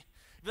slope?" It'd be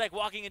like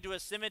walking into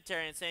a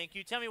cemetery and saying, "Can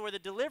you tell me where the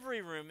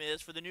delivery room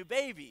is for the new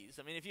babies?"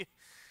 I mean,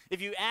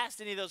 if you asked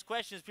any of those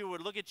questions, people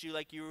would look at you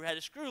like you had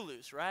a screw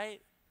loose,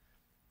 right?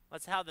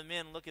 That's how the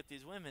men look at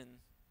these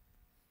women.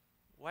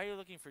 Why are you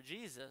looking for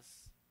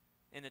Jesus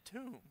in a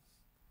tomb?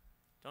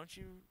 Don't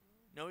you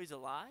know he's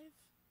alive?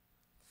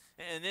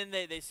 And then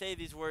they say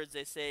these words.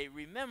 They say,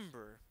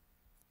 remember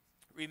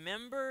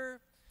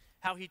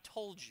how he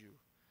told you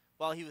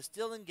while he was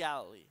still in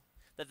Galilee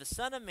that the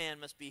Son of Man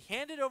must be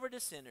handed over to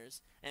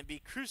sinners and be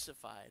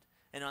crucified,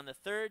 and on the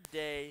third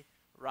day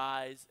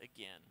rise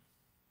again."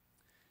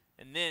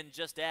 And then,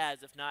 just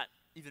as, if not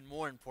even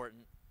more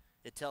important,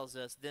 it tells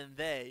us, then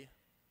they,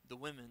 the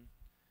women,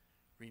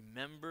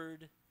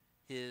 remembered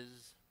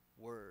his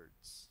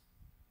words.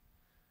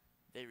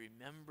 They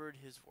remembered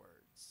his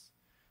words.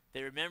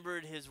 They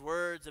remembered his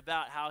words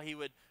about how he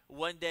would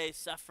one day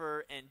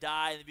suffer and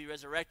die and be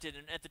resurrected.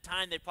 And at the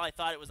time, they probably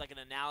thought it was like an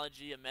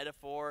analogy, a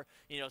metaphor,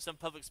 some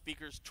public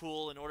speaker's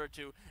tool in order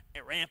to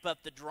ramp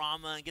up the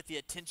drama and get the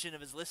attention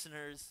of his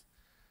listeners.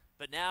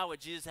 But now what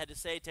Jesus had to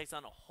say takes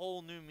on a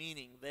whole new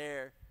meaning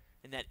there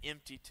in that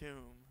empty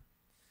tomb.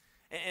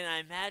 And I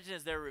imagine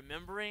as they're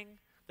remembering,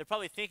 they're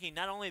probably thinking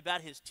not only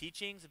about his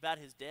teachings, about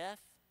his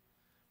death,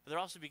 but they're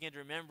also beginning to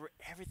remember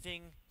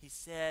everything he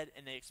said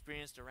and they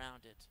experienced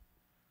around it.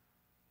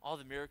 All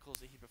the miracles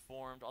that he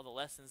performed, all the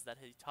lessons that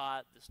he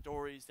taught, the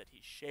stories that he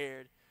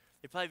shared.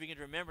 They probably begin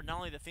to remember not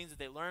only the things that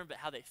they learned, but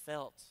how they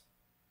felt.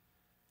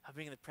 How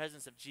being in the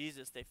presence of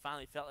Jesus, they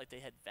finally felt like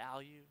they had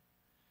value.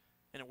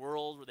 In a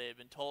world where they had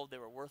been told they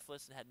were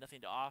worthless and had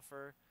nothing to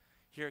offer,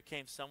 here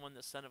came someone,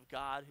 the Son of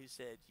God, who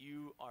said,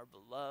 "You are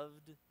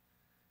beloved,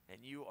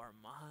 and you are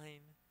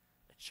mine,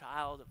 a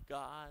child of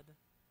God.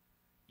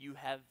 You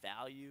have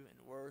value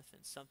and worth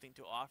and something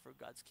to offer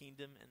God's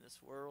kingdom in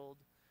this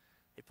world."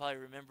 They probably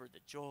remembered the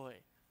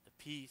joy, the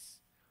peace,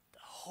 the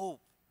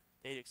hope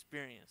they'd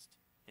experienced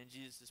in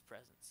Jesus'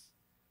 presence.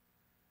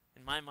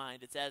 In my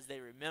mind, it's as they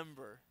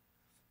remember,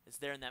 it's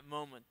there in that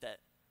moment that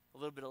a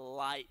little bit of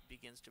light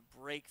begins to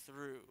break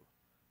through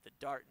the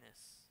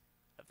darkness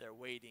of their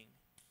waiting,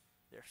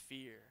 their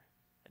fear,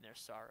 and their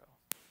sorrow.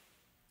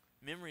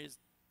 Memory is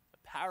a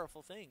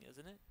powerful thing,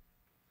 isn't it?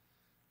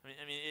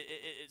 I mean,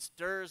 it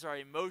stirs our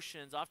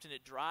emotions. Often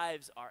it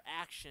drives our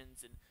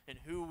actions and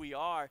who we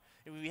are.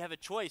 And we have a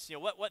choice.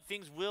 What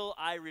things will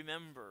I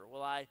remember?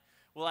 Will I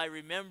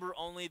remember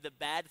only the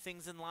bad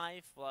things in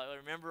life? Will I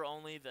remember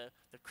only the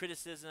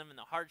criticism and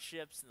the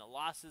hardships and the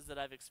losses that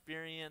I've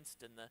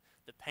experienced and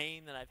the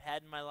pain that I've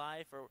had in my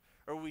life?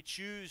 Or we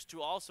choose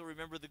to also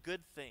remember the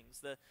good things,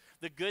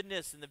 the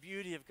goodness and the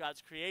beauty of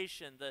God's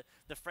creation,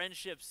 the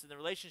friendships and the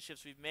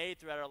relationships we've made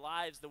throughout our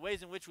lives, the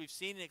ways in which we've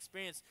seen and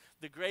experienced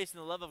the grace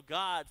and the love of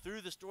God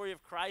through the story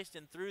of Christ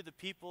and through the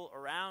people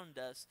around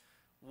us.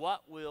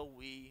 What will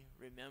we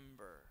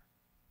remember?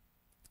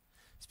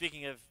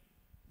 Speaking of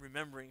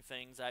remembering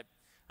things,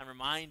 I'm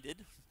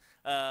reminded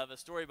of a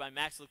story by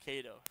Max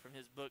Lucado from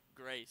his book,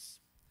 Grace.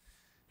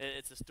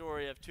 It's a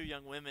story of two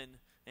young women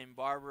named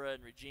Barbara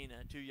and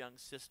Regina, two young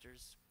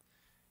sisters.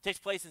 It takes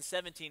place in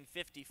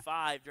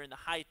 1755 during the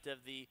height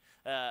of the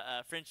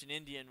French and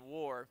Indian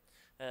War.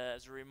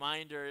 As a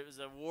reminder, it was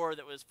a war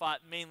that was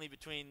fought mainly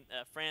between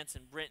France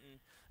and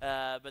Britain,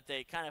 but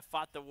they kind of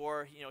fought the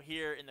war,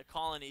 here in the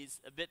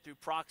colonies a bit through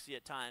proxy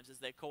at times, as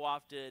they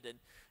co-opted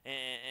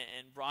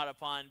and brought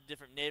upon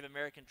different Native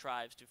American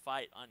tribes to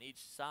fight on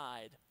each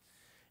side.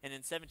 And in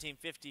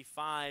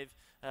 1755,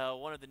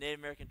 one of the Native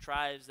American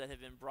tribes that had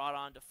been brought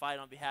on to fight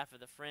on behalf of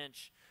the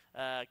French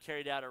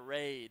carried out a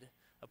raid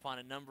upon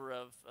a number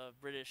of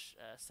British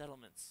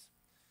settlements.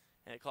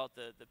 And they call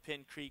it the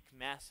Pin Creek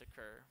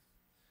Massacre.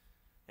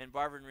 And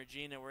Barbara and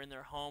Regina were in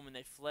their home, and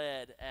they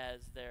fled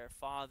as their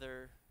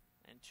father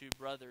and two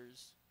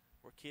brothers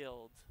were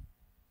killed.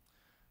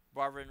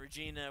 Barbara and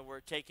Regina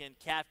were taken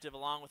captive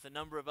along with a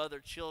number of other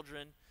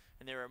children,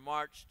 and they were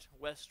marched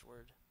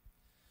westward.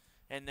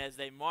 And as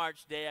they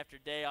marched day after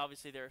day,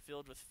 obviously they were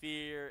filled with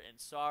fear and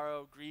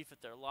sorrow, grief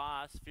at their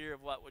loss, fear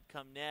of what would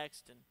come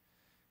next.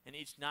 And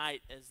each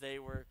night as they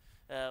would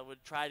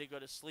try to go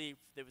to sleep,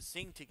 they would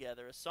sing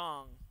together a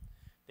song.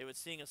 They would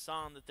sing a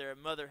song that their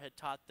mother had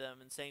taught them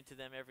and sang to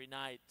them every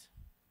night.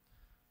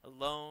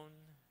 Alone,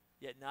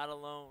 yet not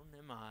alone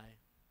am I,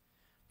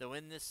 though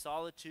in this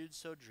solitude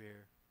so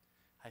drear,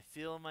 I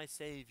feel my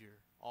Savior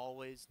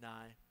always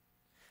nigh.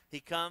 He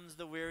comes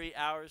the weary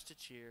hours to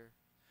cheer.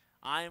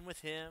 I am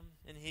with him,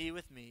 and he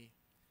with me.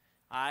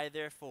 I,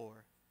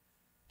 therefore,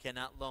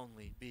 cannot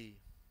lonely be.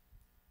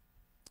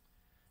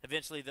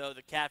 Eventually, though,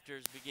 the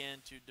captors began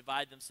to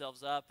divide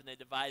themselves up, and they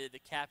divided the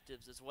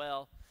captives as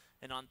well.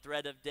 And on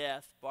threat of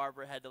death,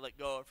 Barbara had to let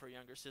go of her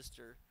younger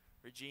sister,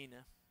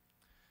 Regina.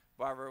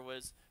 Barbara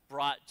was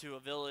brought to a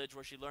village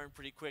where she learned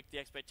pretty quick the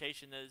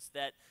expectation is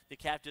that the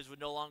captives would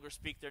no longer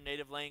speak their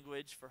native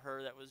language. For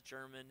her, that was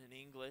German and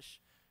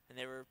English, and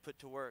they were put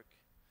to work.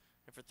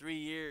 And for 3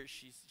 years,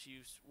 she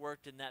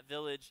worked in that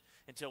village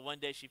until one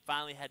day she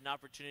finally had an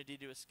opportunity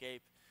to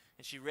escape.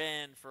 And she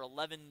ran for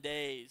 11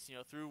 days,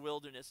 through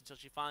wilderness until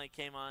she finally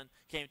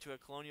came to a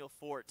colonial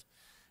fort.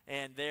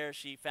 And there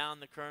she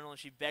found the colonel, and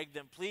she begged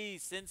them,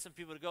 please send some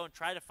people to go and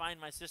try to find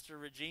my sister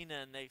Regina.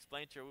 And they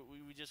explained to her,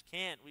 we just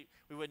can't. We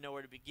wouldn't know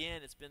where to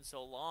begin. It's been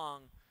so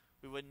long,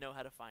 we wouldn't know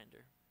how to find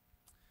her.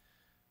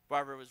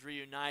 Barbara was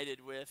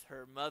reunited with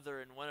her mother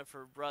and one of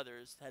her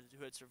brothers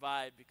who had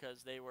survived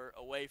because they were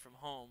away from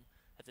home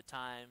at the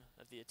time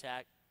of the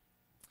attack.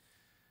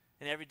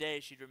 And every day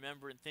she'd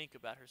remember and think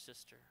about her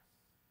sister.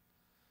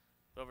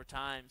 But over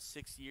time,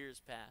 6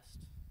 years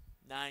passed,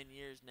 9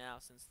 years now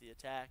since the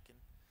attack,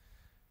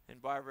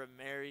 and Barbara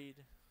married,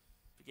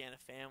 began a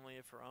family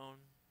of her own.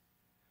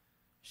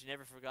 She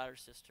never forgot her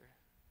sister.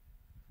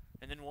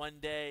 And then one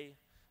day,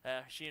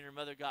 she and her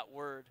mother got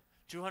word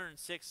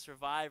 206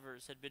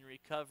 survivors had been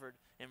recovered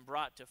and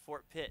brought to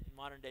Fort Pitt in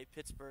modern-day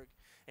Pittsburgh.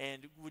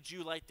 And would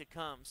you like to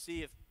come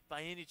see if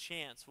by any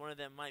chance one of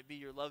them might be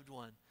your loved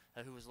one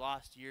who was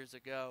lost years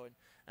ago? And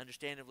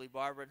understandably,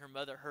 Barbara and her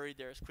mother hurried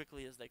there as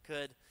quickly as they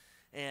could.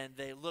 And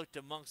they looked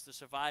amongst the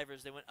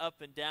survivors. They went up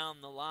and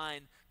down the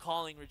line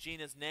calling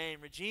Regina's name.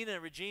 Regina,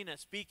 Regina,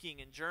 speaking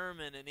in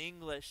German and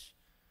English.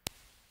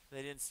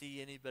 They didn't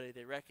see anybody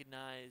they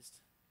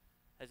recognized.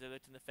 As they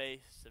looked in the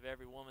face of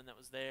every woman that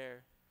was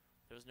there,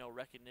 there was no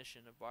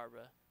recognition of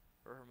Barbara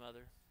or her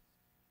mother.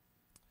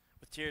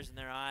 With tears in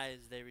their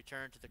eyes, they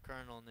returned to the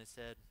colonel and they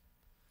said,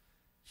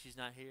 she's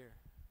not here.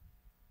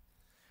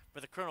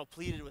 But the colonel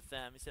pleaded with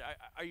them. He said,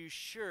 are you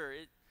sure?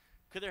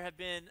 Could there have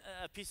been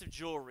a piece of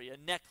jewelry, a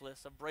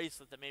necklace, a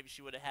bracelet that maybe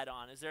she would have had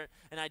on? Is there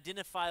an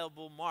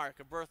identifiable mark,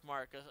 a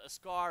birthmark, a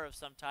scar of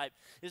some type?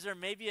 Is there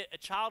maybe a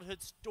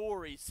childhood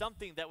story,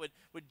 something that would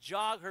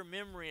jog her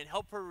memory and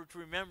help her to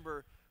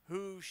remember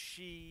who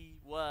she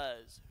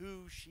was,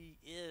 who she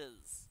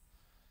is?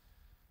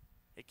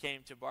 It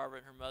came to Barbara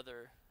and her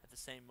mother at the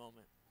same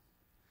moment.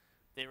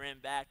 They ran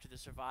back to the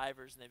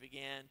survivors and they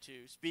began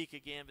to speak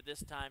again, but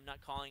this time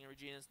not calling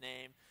Regina's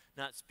name,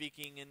 not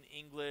speaking in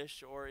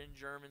English or in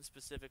German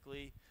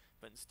specifically,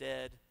 but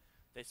instead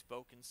they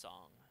spoke in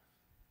song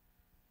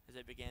as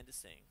they began to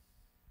sing.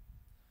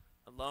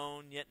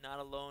 Alone, yet not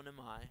alone am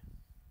I,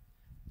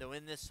 though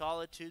in this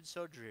solitude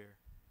so drear,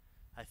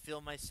 I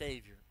feel my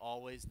Savior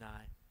always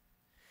nigh.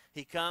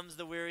 He comes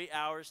the weary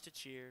hours to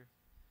cheer.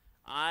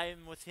 I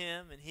am with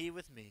him and he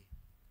with me.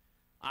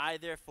 I,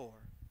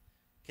 therefore,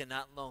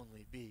 cannot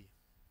lonely be.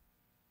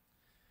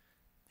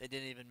 They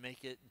didn't even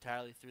make it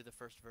entirely through the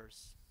first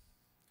verse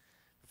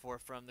before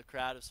from the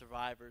crowd of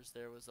survivors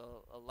there was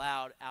a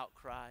loud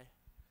outcry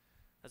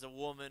as a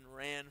woman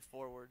ran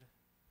forward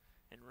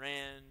and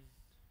ran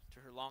to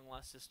her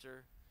long-lost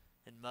sister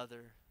and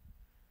mother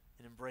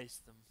and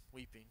embraced them,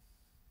 weeping.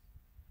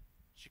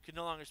 She could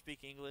no longer speak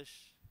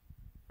English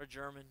or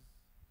German.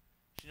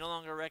 She no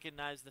longer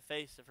recognized the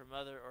face of her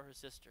mother or her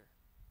sister,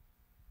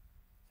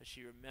 but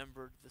she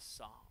remembered the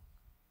song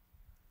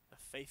of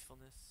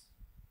faithfulness,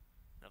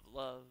 and of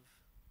love,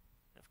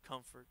 and of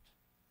comfort,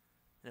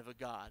 and of a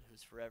God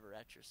who's forever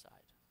at your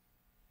side.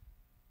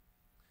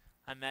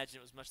 I imagine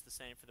it was much the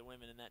same for the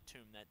women in that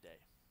tomb that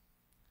day.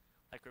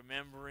 Like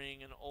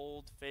remembering an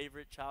old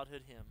favorite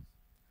childhood hymn,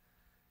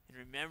 and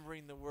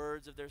remembering the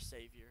words of their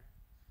Savior,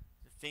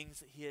 the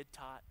things that he had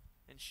taught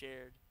and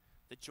shared,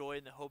 the joy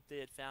and the hope they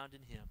had found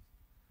in him.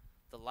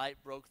 The light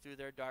broke through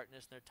their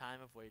darkness in their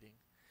time of waiting.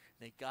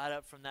 They got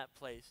up from that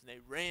place and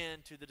they ran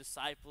to the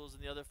disciples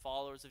and the other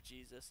followers of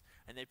Jesus,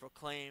 and they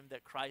proclaimed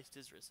that Christ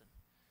is risen.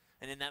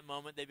 And in that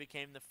moment they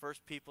became the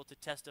first people to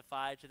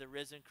testify to the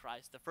risen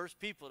Christ, the first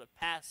people to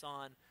pass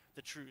on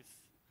the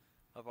truth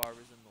of our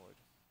risen Lord.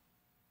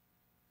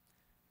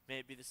 May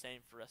it be the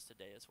same for us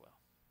today as well.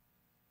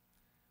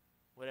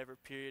 whatever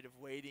period of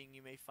waiting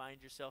you may find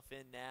yourself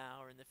in now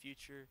or in the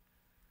future,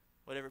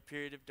 whatever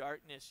period of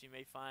darkness you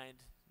may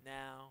find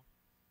now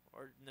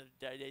or in the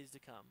days to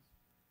come.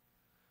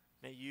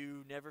 May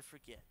you never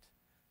forget,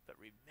 but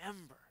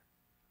remember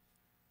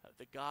of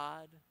the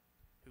God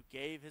who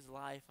gave his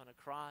life on a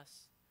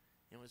cross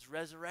and was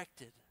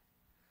resurrected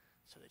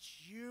so that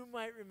you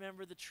might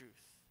remember the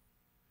truth,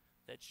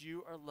 that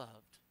you are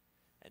loved,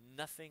 and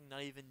nothing,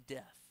 not even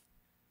death,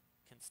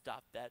 can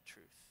stop that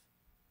truth.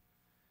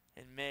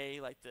 And may,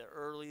 like the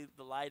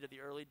light of the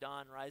early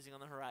dawn rising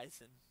on the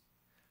horizon,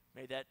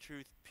 may that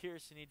truth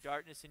pierce any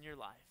darkness in your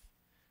life.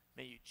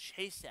 May you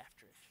chase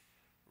after it,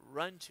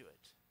 run to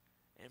it,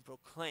 and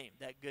proclaim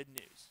that good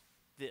news,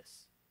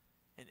 this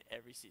and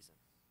every season.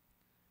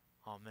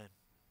 Amen.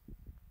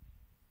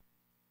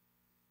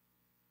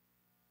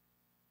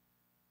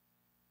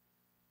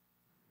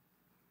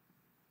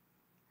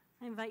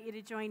 I invite you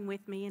to join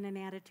with me in an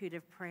attitude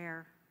of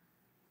prayer.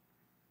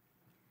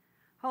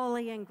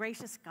 Holy and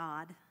gracious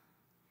God,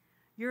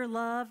 your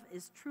love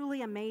is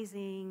truly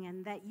amazing,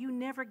 and that you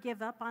never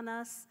give up on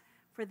us.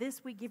 For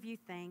this we give you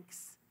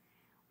thanks.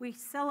 We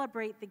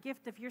celebrate the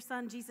gift of your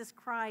Son, Jesus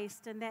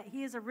Christ, and that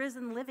he is a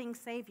risen, living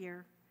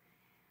Savior.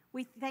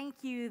 We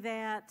thank you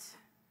that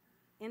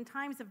in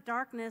times of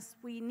darkness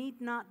we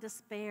need not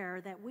despair,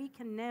 that we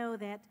can know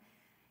that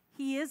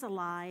he is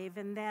alive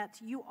and that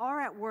you are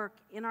at work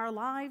in our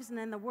lives and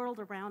in the world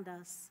around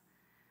us.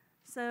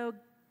 So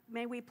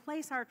may we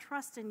place our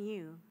trust in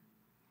you.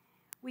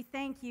 We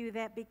thank you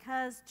that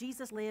because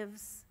Jesus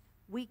lives,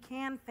 we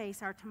can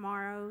face our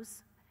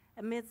tomorrows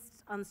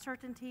amidst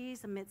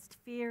uncertainties, amidst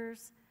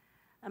fears,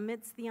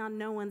 amidst the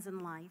unknowns in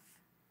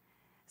life.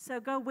 So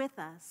go with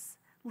us,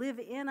 live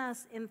in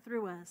us and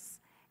through us,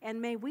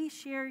 and may we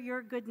share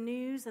your good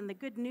news and the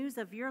good news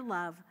of your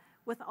love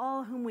with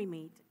all whom we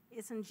meet.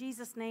 It's in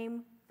Jesus'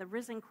 name, the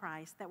risen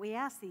Christ, that we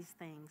ask these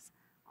things.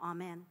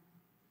 Amen.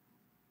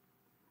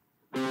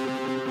 The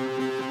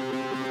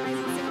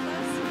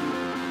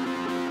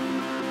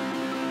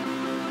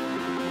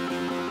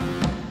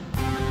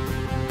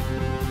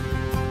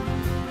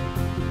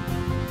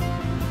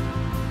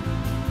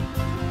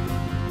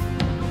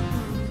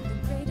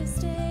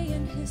greatest day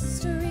in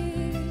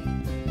history.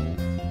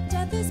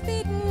 Death is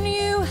beaten,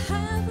 you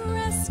have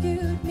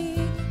rescued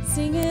me.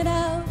 Sing it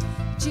out.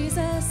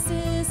 Jesus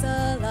is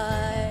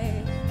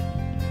alive.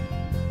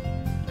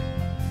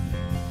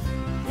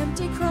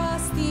 Empty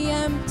cross, the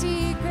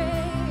empty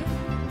grave.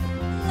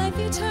 Life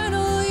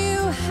eternal,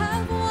 you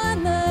have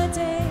won the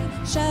day.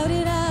 Shout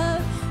it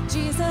out,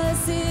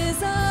 Jesus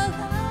is alive.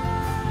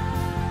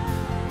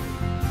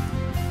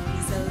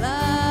 He's alive.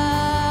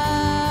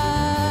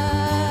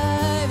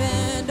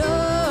 And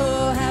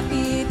oh,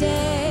 happy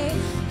day,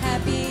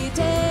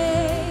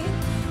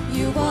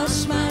 you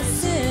wash my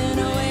sin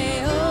away.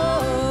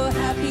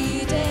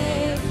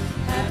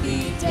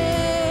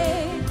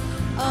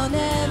 I'll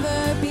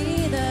never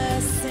be the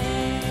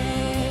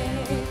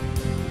same.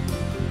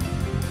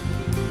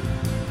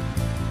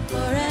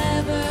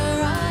 Forever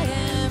I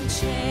am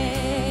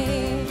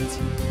changed.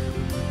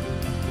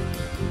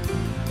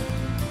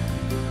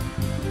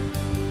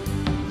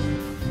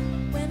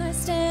 When I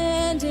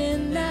stand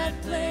in that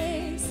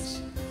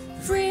place,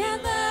 free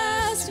at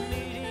last,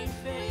 meeting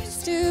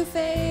face to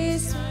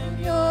face, I'm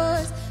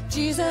yours,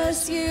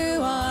 Jesus,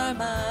 you are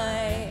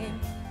mine.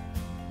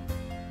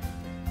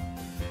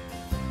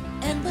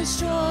 Endless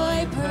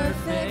joy,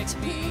 perfect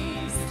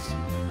peace,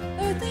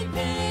 earthly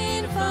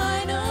pain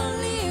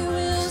finally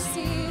will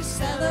cease.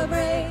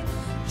 Celebrate,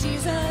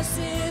 Jesus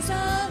is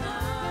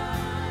alive.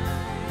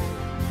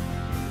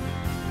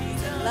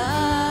 He's alive.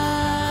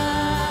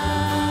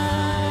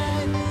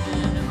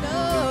 And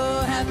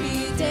oh,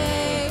 happy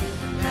day,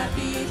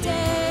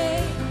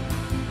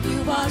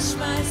 you wash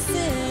my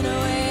sin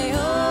away.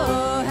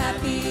 Oh,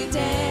 happy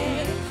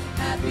day,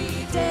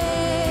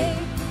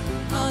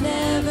 I'll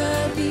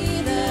never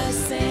be the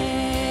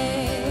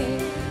same.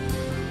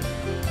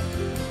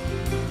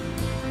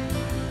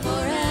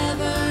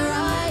 Forever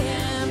I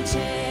am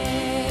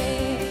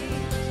changed.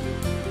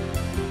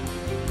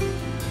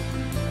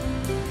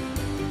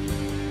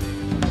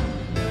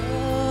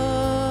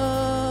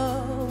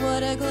 Oh,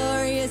 what a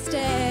glorious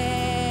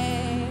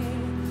day.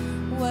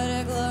 What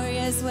a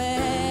glorious way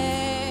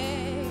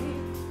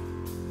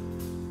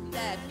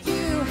that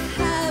you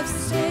have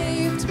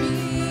saved me.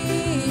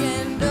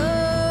 And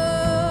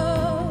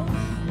oh,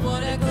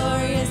 what a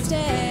glorious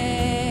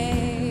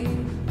day.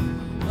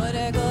 What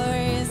a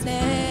glorious day.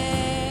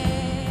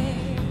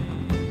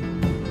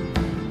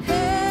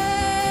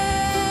 Hey,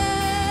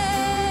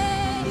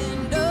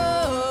 and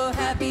oh,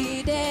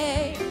 happy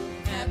day,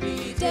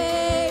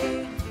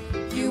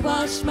 you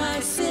wash my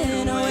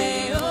sin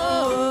away.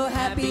 Oh,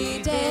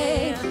 happy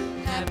day,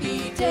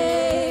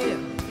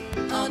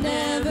 I'll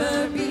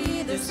never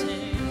be the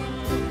same.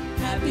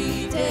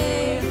 Happy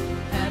day,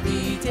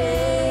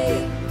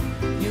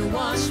 you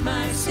wash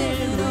my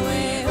sin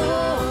away.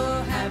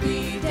 Oh,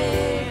 happy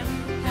day,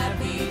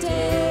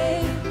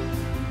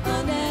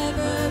 I'll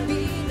never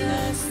be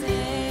the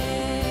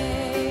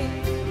same.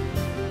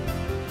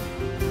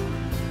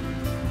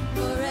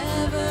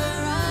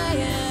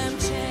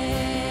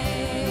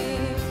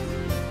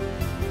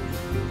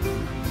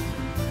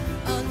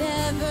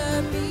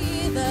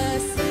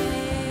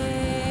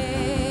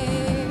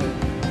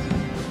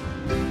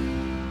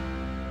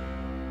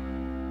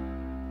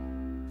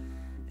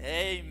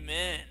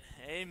 Amen.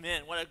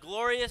 Amen. What a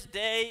glorious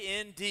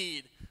day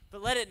indeed.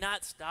 But let it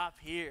not stop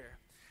here.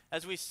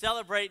 As we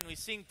celebrate and we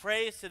sing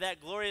praise to that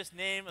glorious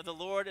name of the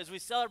Lord, as we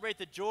celebrate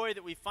the joy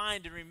that we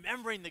find in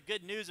remembering the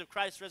good news of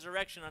Christ's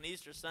resurrection on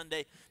Easter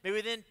Sunday, may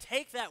we then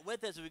take that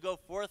with us as we go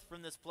forth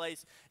from this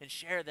place and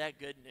share that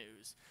good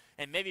news.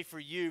 And maybe for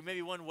you,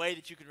 maybe one way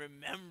that you can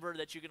remember,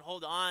 that you can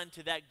hold on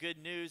to that good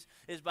news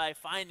is by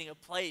finding a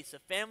place, a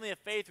family of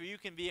faith where you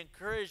can be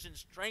encouraged and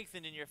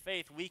strengthened in your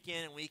faith week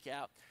in and week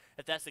out.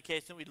 If that's the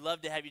case, then we'd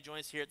love to have you join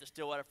us here at the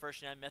Stillwater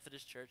First United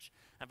Methodist Church.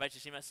 I invite you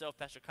to see myself,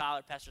 Pastor Kyle,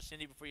 or Pastor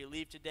Cindy before you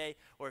leave today,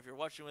 or if you're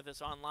watching with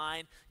us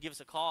online, give us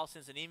a call,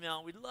 send us an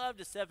email. We'd love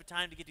to set up a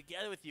time to get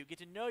together with you, get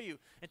to know you,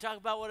 and talk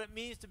about what it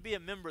means to be a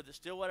member of the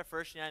Stillwater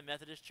First United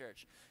Methodist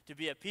Church, to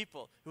be a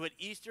people who at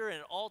Easter and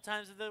at all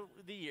times of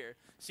the year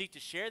seek to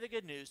share the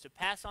good news, to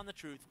pass on the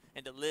truth,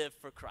 and to live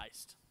for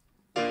Christ.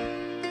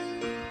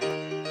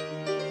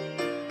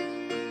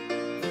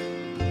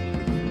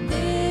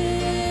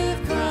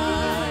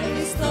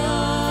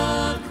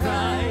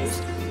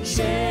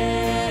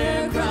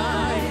 Share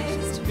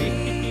Christ,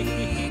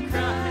 be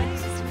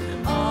Christ,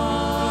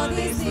 all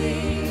these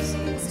things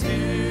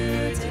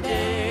do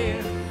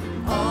today,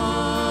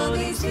 all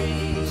these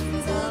things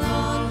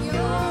along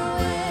your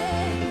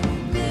way.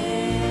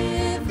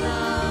 Live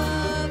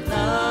love,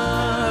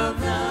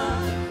 love,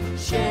 love,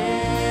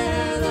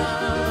 share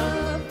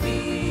love,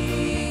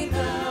 be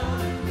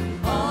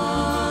love,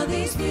 all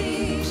these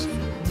things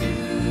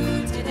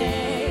do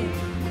today,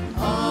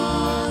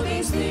 all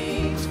these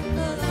things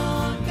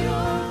along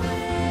your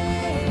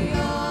way,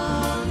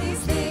 all these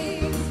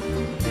things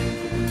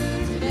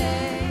do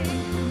today,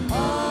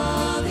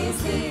 all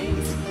these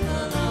things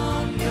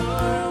along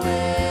your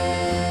way.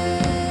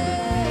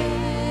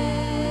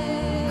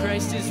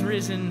 Christ is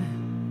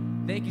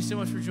risen. Thank you so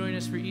much for joining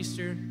us for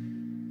Easter.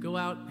 Go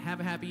out, have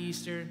a happy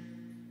Easter,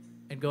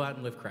 and go out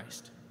and live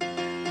Christ. Live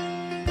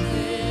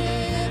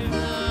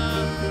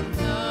love,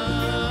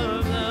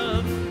 love,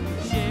 love,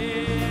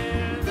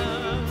 share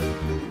love,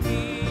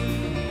 be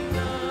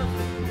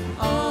love,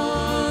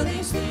 all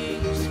these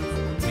things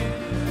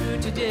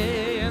do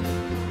today,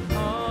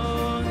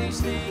 all these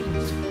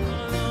things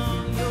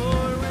along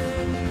your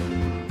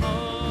way,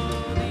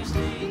 all these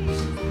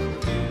things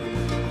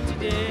do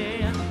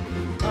today,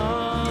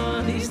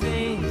 all these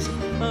things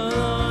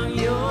along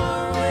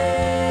your way.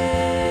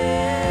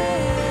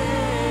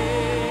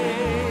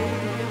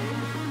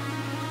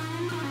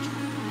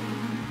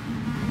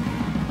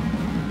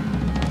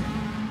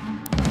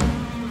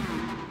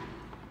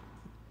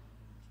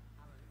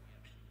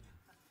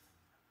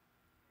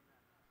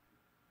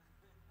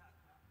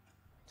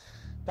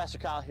 Pastor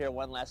Kyle here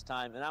one last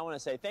time, and I want to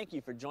say thank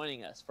you for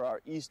joining us for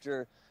our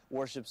Easter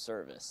worship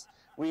service.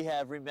 We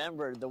have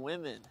remembered the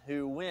women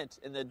who went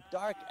in the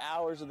dark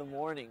hours of the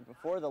morning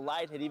before the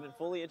light had even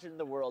fully entered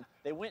the world.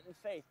 They went in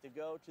faith to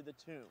go to the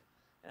tomb.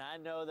 And I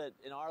know that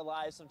in our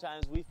lives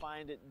sometimes we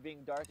find it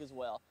being dark as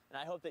well. And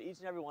I hope that each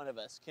and every one of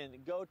us can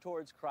go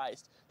towards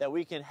Christ, that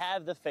we can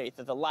have the faith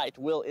that the light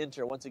will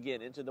enter once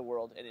again into the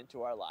world and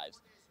into our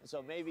lives. And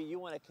so maybe you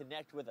want to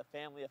connect with a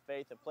family of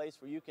faith, a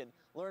place where you can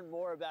learn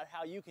more about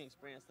how you can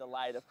experience the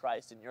light of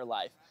Christ in your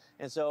life.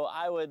 And so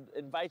I would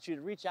invite you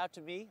to reach out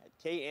to me at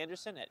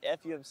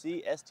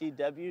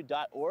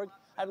kanderson@fumcstw.org.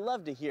 I'd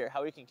love to hear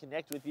how we can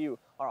connect with you,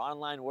 our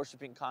online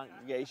worshiping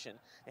congregation,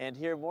 and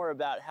hear more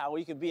about how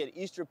we can be an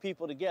Easter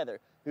people together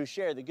who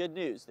share the good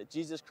news that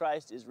Jesus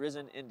Christ is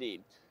risen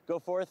indeed. Go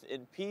forth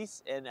in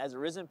peace and as a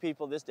risen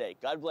people this day.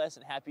 God bless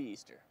and happy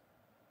Easter.